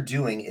guess what they're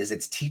doing is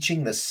it's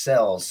teaching the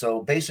cells.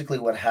 So basically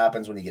what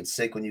happens when you get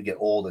sick, when you get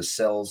old, is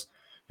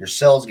your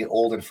cells get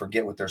old and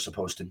forget what they're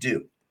supposed to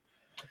do.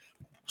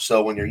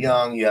 So when you're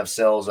young, you have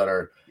cells that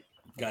are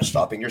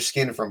stopping your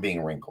skin from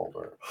being wrinkled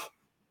or,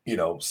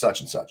 such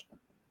and such.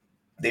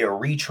 They are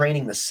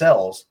retraining the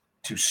cells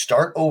to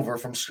start over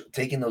from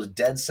taking those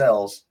dead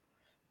cells,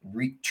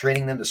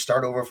 retraining them to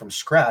start over from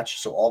scratch.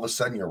 So all of a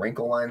sudden your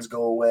wrinkle lines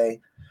go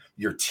away.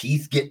 Your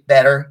teeth get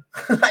better.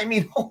 I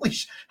mean, holy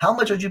how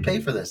much would you pay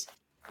for this?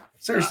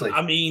 Seriously.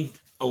 I mean,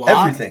 a lot.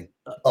 Everything.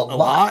 A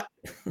lot.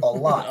 A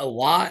lot. A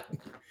lot.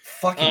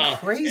 Fucking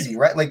crazy,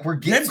 right? Like we're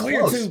getting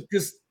close. Weird too,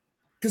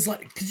 because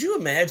like, could you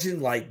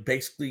imagine like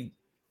basically?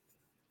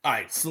 All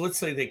right, so let's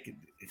say they could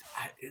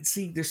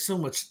see. There's so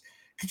much.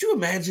 Could you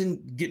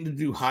imagine getting to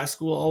do high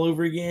school all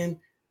over again,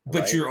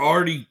 but you're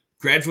already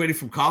graduated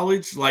from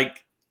college,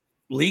 like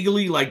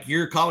legally, like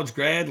you're a college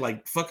grad,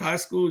 like fuck high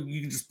school,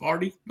 you can just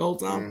party the whole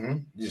time. Mm-hmm.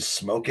 You just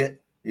smoke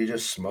it.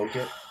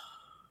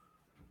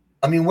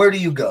 I mean, where do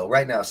you go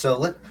right now?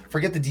 So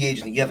forget the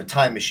de-aging. You have a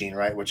time machine,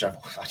 right? Which I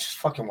just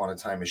fucking want a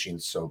time machine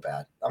so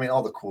bad. I mean,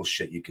 all the cool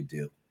shit you could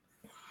do.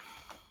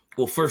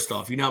 Well, first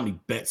off, you know how many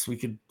bets we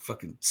could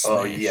fucking smash?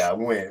 Oh yeah,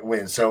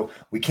 win. So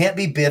we can't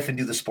be Biff and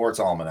do the sports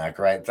almanac,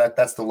 right?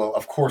 That's the low.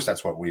 Of course,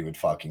 that's what we would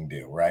fucking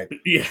do, right?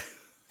 Yeah.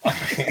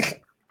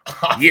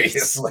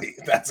 Obviously,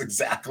 that's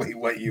exactly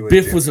what you would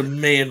Biff do. was a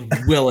man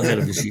well ahead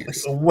of his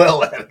years.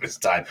 Well ahead of his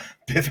time.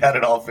 Biff had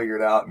it all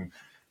figured out, and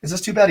It's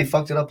just too bad he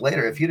fucked it up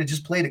later. If he'd have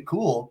just played it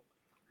cool,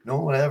 no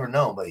one would ever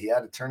know. But he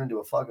had to turn into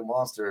a fucking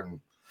monster, and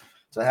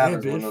so it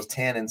happens when those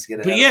tannins get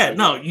it. But yeah,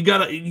 no, you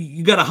got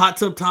a hot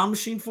tub time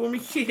machine for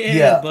me?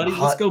 Yeah, buddy.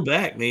 Let's go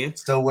back, man.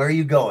 So where are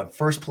you going?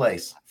 First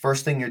place.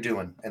 First thing you're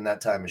doing in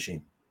that time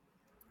machine.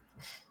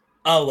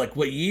 Oh, like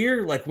what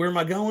year? Like where am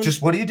I going?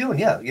 Just what are you doing?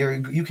 Yeah,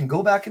 you can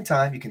go back in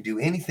time. You can do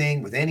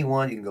anything with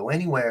anyone. You can go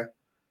anywhere.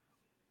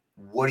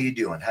 What are you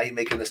doing? How are you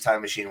making this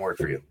time machine work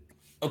for you?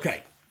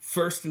 Okay,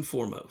 first and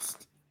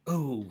foremost.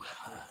 Oh,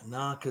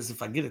 nah, because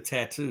if I get a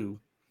tattoo,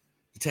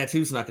 the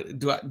tattoo's not gonna.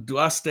 Do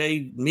I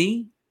stay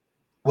me?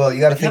 Well,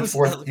 you got to think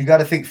fourth. You got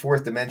to think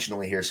fourth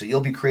dimensionally here. So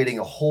you'll be creating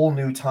a whole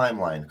new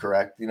timeline,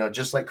 correct? You know,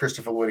 just like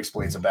Christopher Lloyd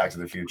explains in Back to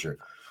the Future.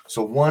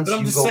 So once but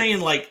I'm just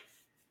saying, like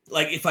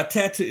if I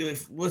tattoo,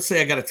 let's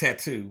say I got a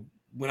tattoo.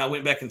 When I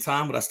went back in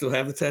time, would I still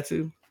have the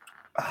tattoo?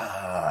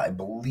 I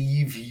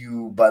believe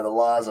you, by the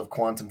laws of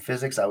quantum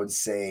physics, I would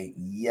say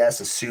yes,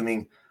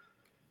 assuming.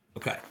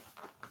 Okay.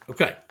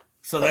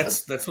 So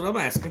that's what I'm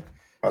asking.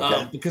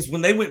 Okay. Because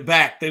when they went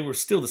back, they were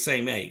still the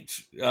same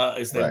age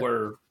as they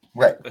were.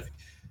 Right.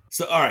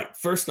 So, all right.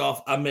 First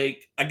off, I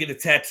get a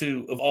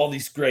tattoo of all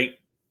these great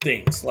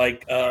things,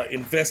 like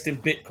invest in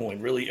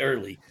Bitcoin really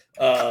early,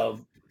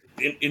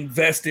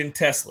 invest in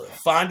Tesla,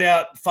 find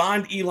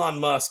Elon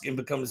Musk and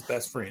become his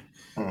best friend.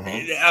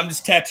 Mm-hmm. I'm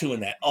just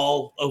tattooing that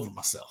all over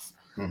myself.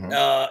 Mm-hmm.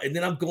 And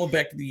then I'm going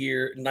back to the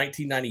year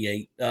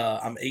 1998.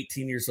 I'm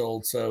 18 years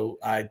old, so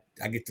I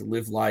get to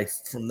live life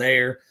from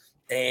there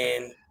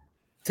and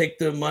take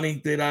the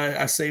money that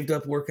I saved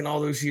up working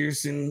all those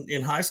years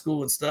in high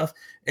school and stuff,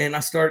 and I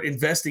start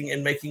investing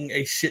and making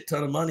a shit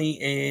ton of money,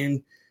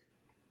 and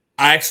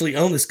I actually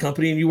own this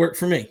company and you work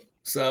for me.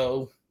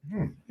 So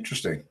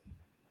interesting.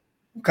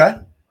 Okay.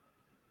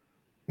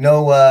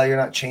 No, you're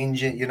not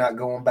changing. You're not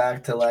going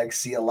back to like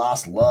see a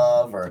lost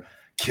love or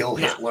kill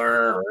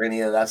Hitler or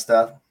any of that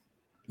stuff.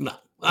 No,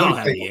 I don't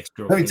have any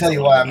extra. Let me tell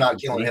you why I'm not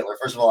killing Hitler.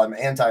 First of all, I'm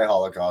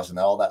anti-Holocaust and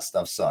all that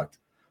stuff sucked.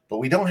 But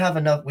we don't have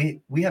enough.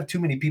 We have too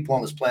many people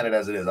on this planet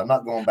as it is. I'm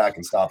not going back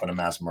and stopping a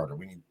mass murder.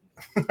 We need.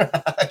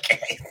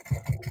 Okay.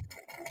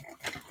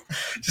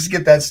 Just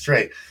get that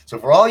straight. So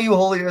for all you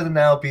holier than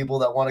thou people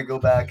that want to go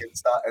back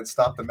and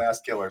stop the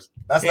mass killers,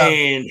 that's not.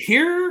 And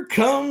here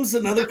comes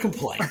another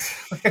complaint.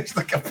 Here's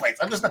the complaints.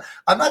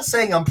 I'm not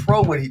saying I'm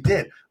pro what he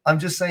did. I'm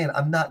just saying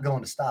I'm not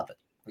going to stop it.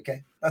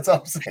 Okay, that's all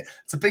I'm saying.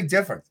 It's a big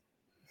difference.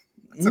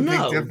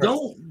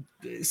 Don't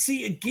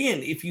see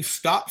again. If you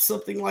stop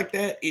something like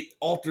that, it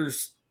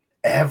alters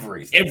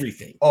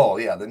everything. Oh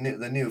yeah, the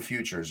new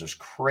future is just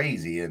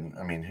crazy, and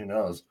I mean, who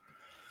knows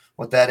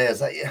what that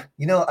is?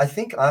 I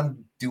think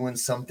I'm doing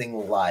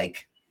something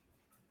like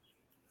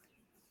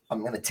I'm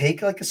going to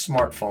take like a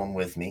smartphone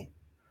with me.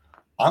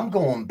 I'm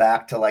going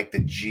back to like the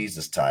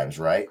Jesus times,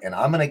 right? And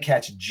I'm going to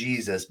catch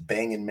Jesus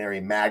banging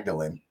Mary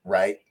Magdalene,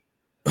 right?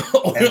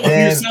 On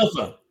your cell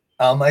phone.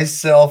 On my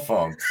cell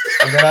phone.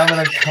 And then I'm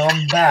going to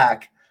come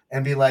back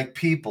and be like,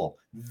 people,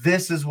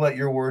 this is what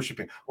you're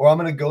worshiping. Or I'm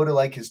going to go to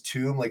like his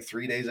tomb like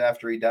 3 days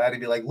after he died and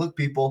be like, look,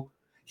 people,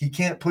 he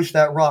can't push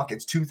that rock.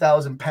 It's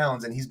 2,000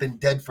 pounds and he's been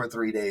dead for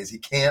 3 days. He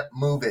can't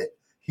move it.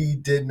 He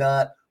did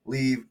not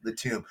leave the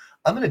tomb.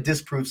 I'm going to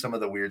disprove some of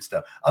the weird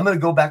stuff. I'm going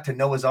to go back to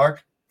Noah's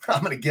Ark.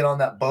 I'm going to get on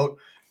that boat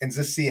and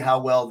just see how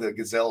well the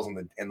gazelles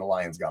and the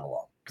lions got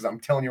along. Because I'm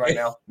telling you right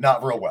now,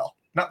 not real well.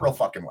 Not real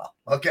fucking well.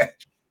 Okay.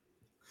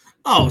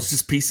 Oh, it's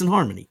just peace and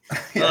harmony.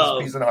 Yeah,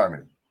 peace and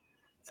harmony.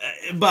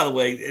 By the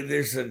way,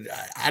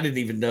 I didn't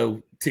even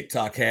know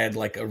TikTok had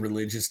like a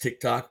religious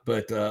TikTok,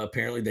 but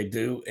apparently they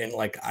do. And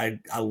like, I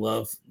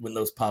love when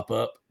those pop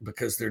up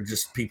because they're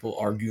just people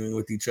arguing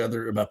with each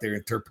other about their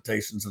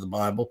interpretations of the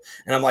Bible.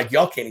 And I'm like,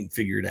 y'all can't even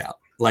figure it out.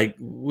 Like,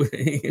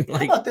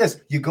 how about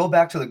this? You go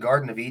back to the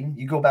Garden of Eden.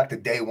 You go back to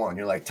day one.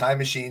 You're like time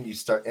machine. You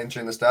start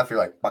entering the stuff. You're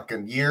like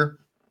fucking year,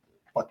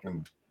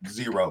 fucking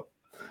 0.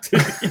 I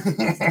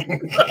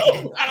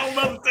don't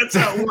know if that's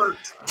how it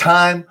works.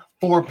 Time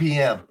 4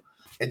 p.m.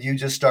 And you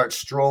just start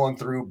strolling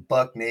through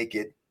buck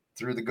naked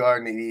through the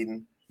Garden of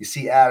Eden. You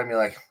see Adam, you're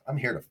like, I'm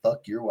here to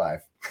fuck your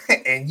wife.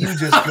 And you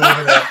just go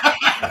to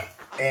that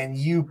and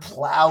you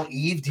plow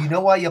Eve. Do you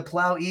know why you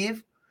plow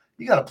Eve?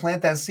 You got to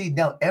plant that seed.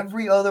 Now,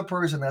 every other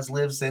person that's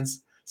lived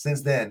since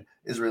then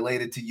is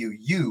related to you.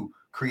 You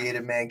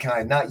created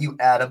mankind, not you,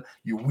 Adam,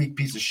 you weak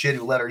piece of shit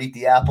who let her eat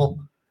the apple.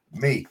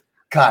 Me,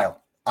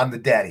 Kyle, I'm the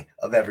daddy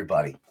of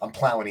everybody. I'm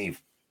plowing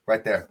Eve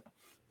right there.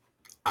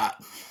 I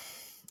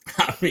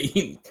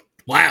mean...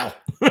 Wow.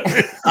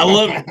 I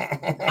love it.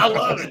 I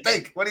love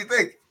it. What do you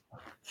think?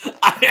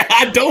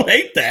 I don't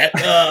hate that.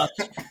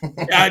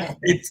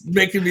 It's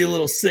making me a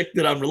little sick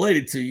that I'm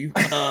related to you.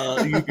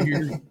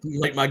 You're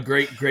like my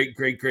great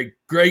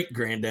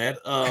granddad.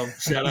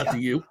 Shout out to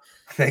you.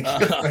 Thank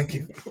you. Thank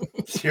you.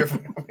 Cheer for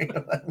me.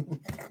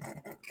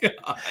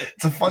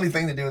 It's a funny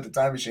thing to do with the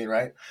time machine,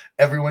 right?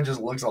 Everyone just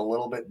looks a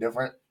little bit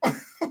different.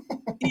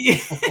 Yeah.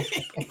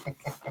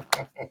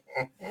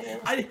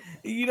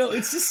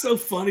 It's just so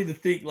funny to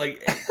think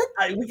like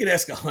we could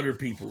ask 100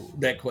 people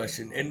that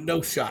question and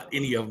no shot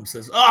any of them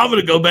says, "Oh, I'm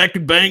going to go back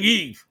and bang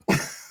Eve."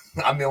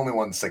 I'm the only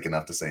one sick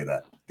enough to say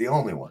that. The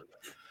only one.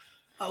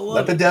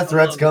 Let the death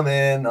threats come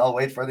in. I'll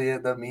wait for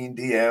the mean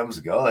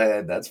DMs. Go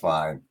ahead. That's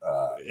fine.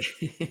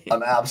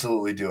 I'm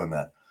absolutely doing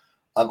that.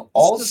 I'm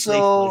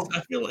also.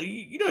 I feel like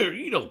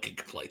you don't get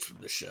complaints from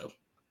this show.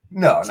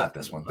 No, not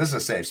this one. This is a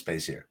safe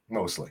space here,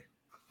 mostly.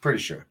 Pretty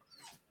sure.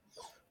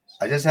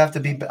 I just have to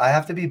be. I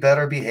have to be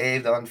better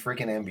behaved on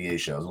freaking NBA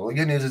shows. Well, the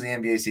good news is the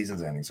NBA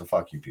season's ending, so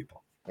fuck you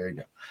people. There you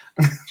go.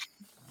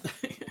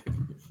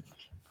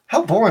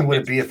 How boring would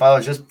it be if I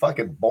was just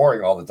fucking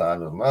boring all the time?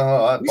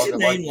 We should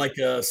name like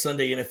a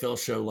Sunday NFL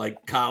show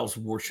like Kyle's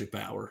Worship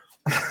Hour.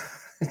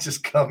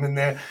 Just come in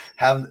there,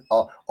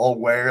 I'll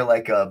wear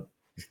like a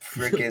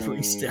freaking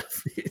priest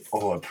outfit.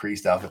 Oh, a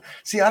priest outfit.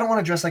 See, I don't want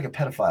to dress like a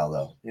pedophile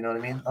though. You know what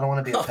I mean? I don't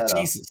want to be a pedo.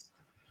 Jesus.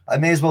 I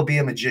may as well be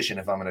a magician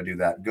if I'm going to do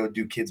that. Go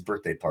do kids'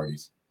 birthday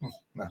parties.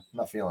 No,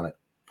 not feeling it.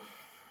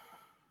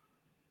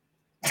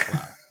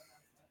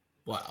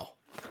 Wow.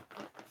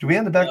 Do we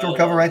end the backdoor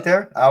cover right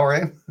there? Hour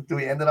in? Do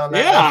we end it on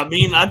that? Yeah, I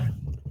mean,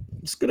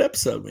 it's a good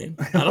episode, man.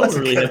 I don't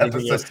really have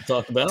anything else to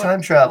talk about.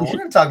 Time travel. We're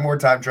going to talk more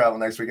time travel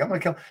next week.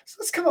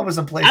 Let's come up with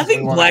some places. I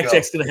think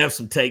Blackjack's going to have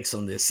some takes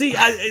on this. See,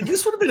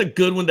 this would have been a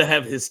good one to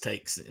have his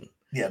takes in.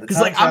 Yeah, because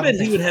I bet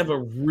he would have a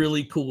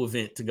really cool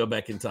event to go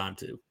back in time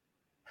to.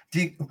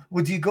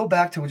 Would you go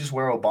back to just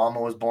where Obama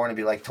was born and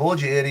be like,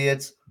 "Told you,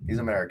 idiots, he's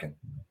American."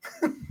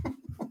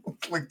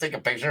 Like, take a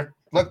picture.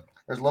 Look,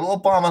 there's little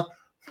Obama.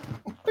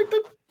 Beep,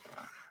 beep.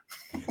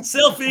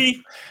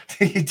 Selfie.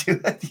 Do you do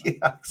that?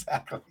 Yeah,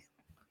 exactly.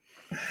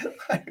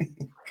 I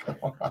mean, come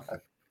on.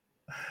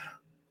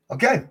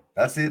 Okay,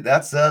 that's it.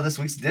 That's this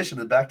week's edition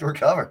of the Backdoor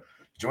Cover.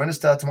 Join us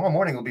tomorrow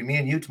morning. It'll be me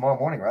and you tomorrow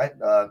morning, right?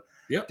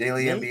 Yep.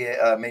 Daily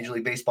NBA, Major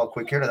League Baseball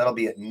quick hitter. That'll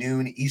be at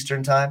noon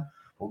Eastern time.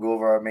 We'll go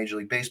over our Major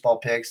League Baseball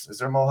picks. Is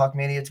there Mohawk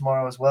Mania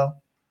tomorrow as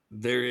well?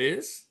 There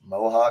is.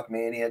 Mohawk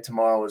Mania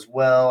tomorrow as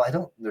well.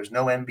 There's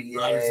no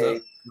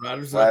NBA.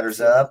 Riders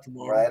up.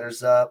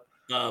 Riders up.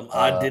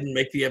 I didn't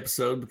make the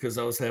episode because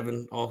I was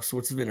having all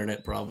sorts of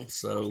internet problems.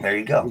 So there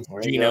you go.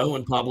 Gino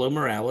and Pablo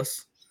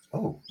Morales.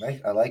 Oh,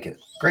 I like it.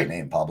 Great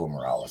name, Pablo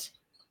Morales.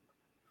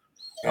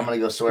 I'm going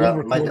to go sort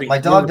out. My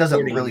dog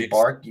doesn't really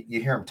bark.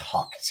 You hear him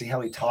talk. See how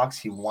he talks?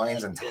 He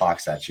whines and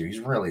talks at you. He's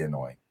really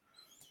annoying.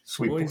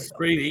 Sweet boy. He's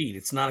ready to eat.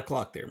 It's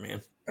 9:00 there,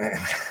 man.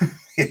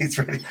 He's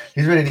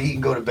ready to eat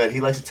and go to bed.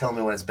 He likes to tell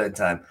me when it's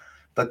bedtime.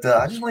 But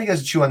I just want you guys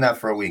to chew on that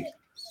for a week.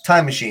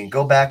 Time machine.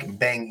 Go back and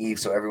bang Eve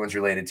so everyone's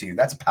related to you.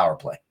 That's a power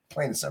play.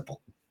 Plain and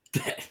simple.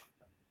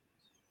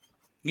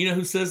 You know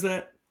who says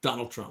that?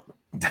 Donald Trump.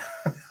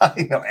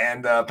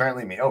 And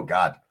apparently me. Oh,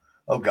 God.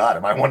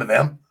 Am I one of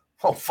them?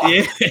 Oh, fuck.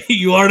 Yeah,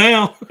 you are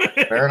now.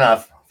 Fair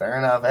enough.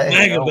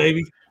 Hey, MAGA,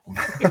 baby.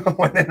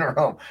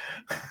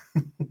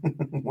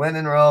 When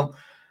in Rome.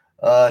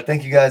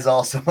 Thank you guys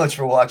all so much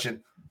for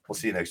watching. We'll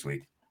see you next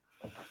week.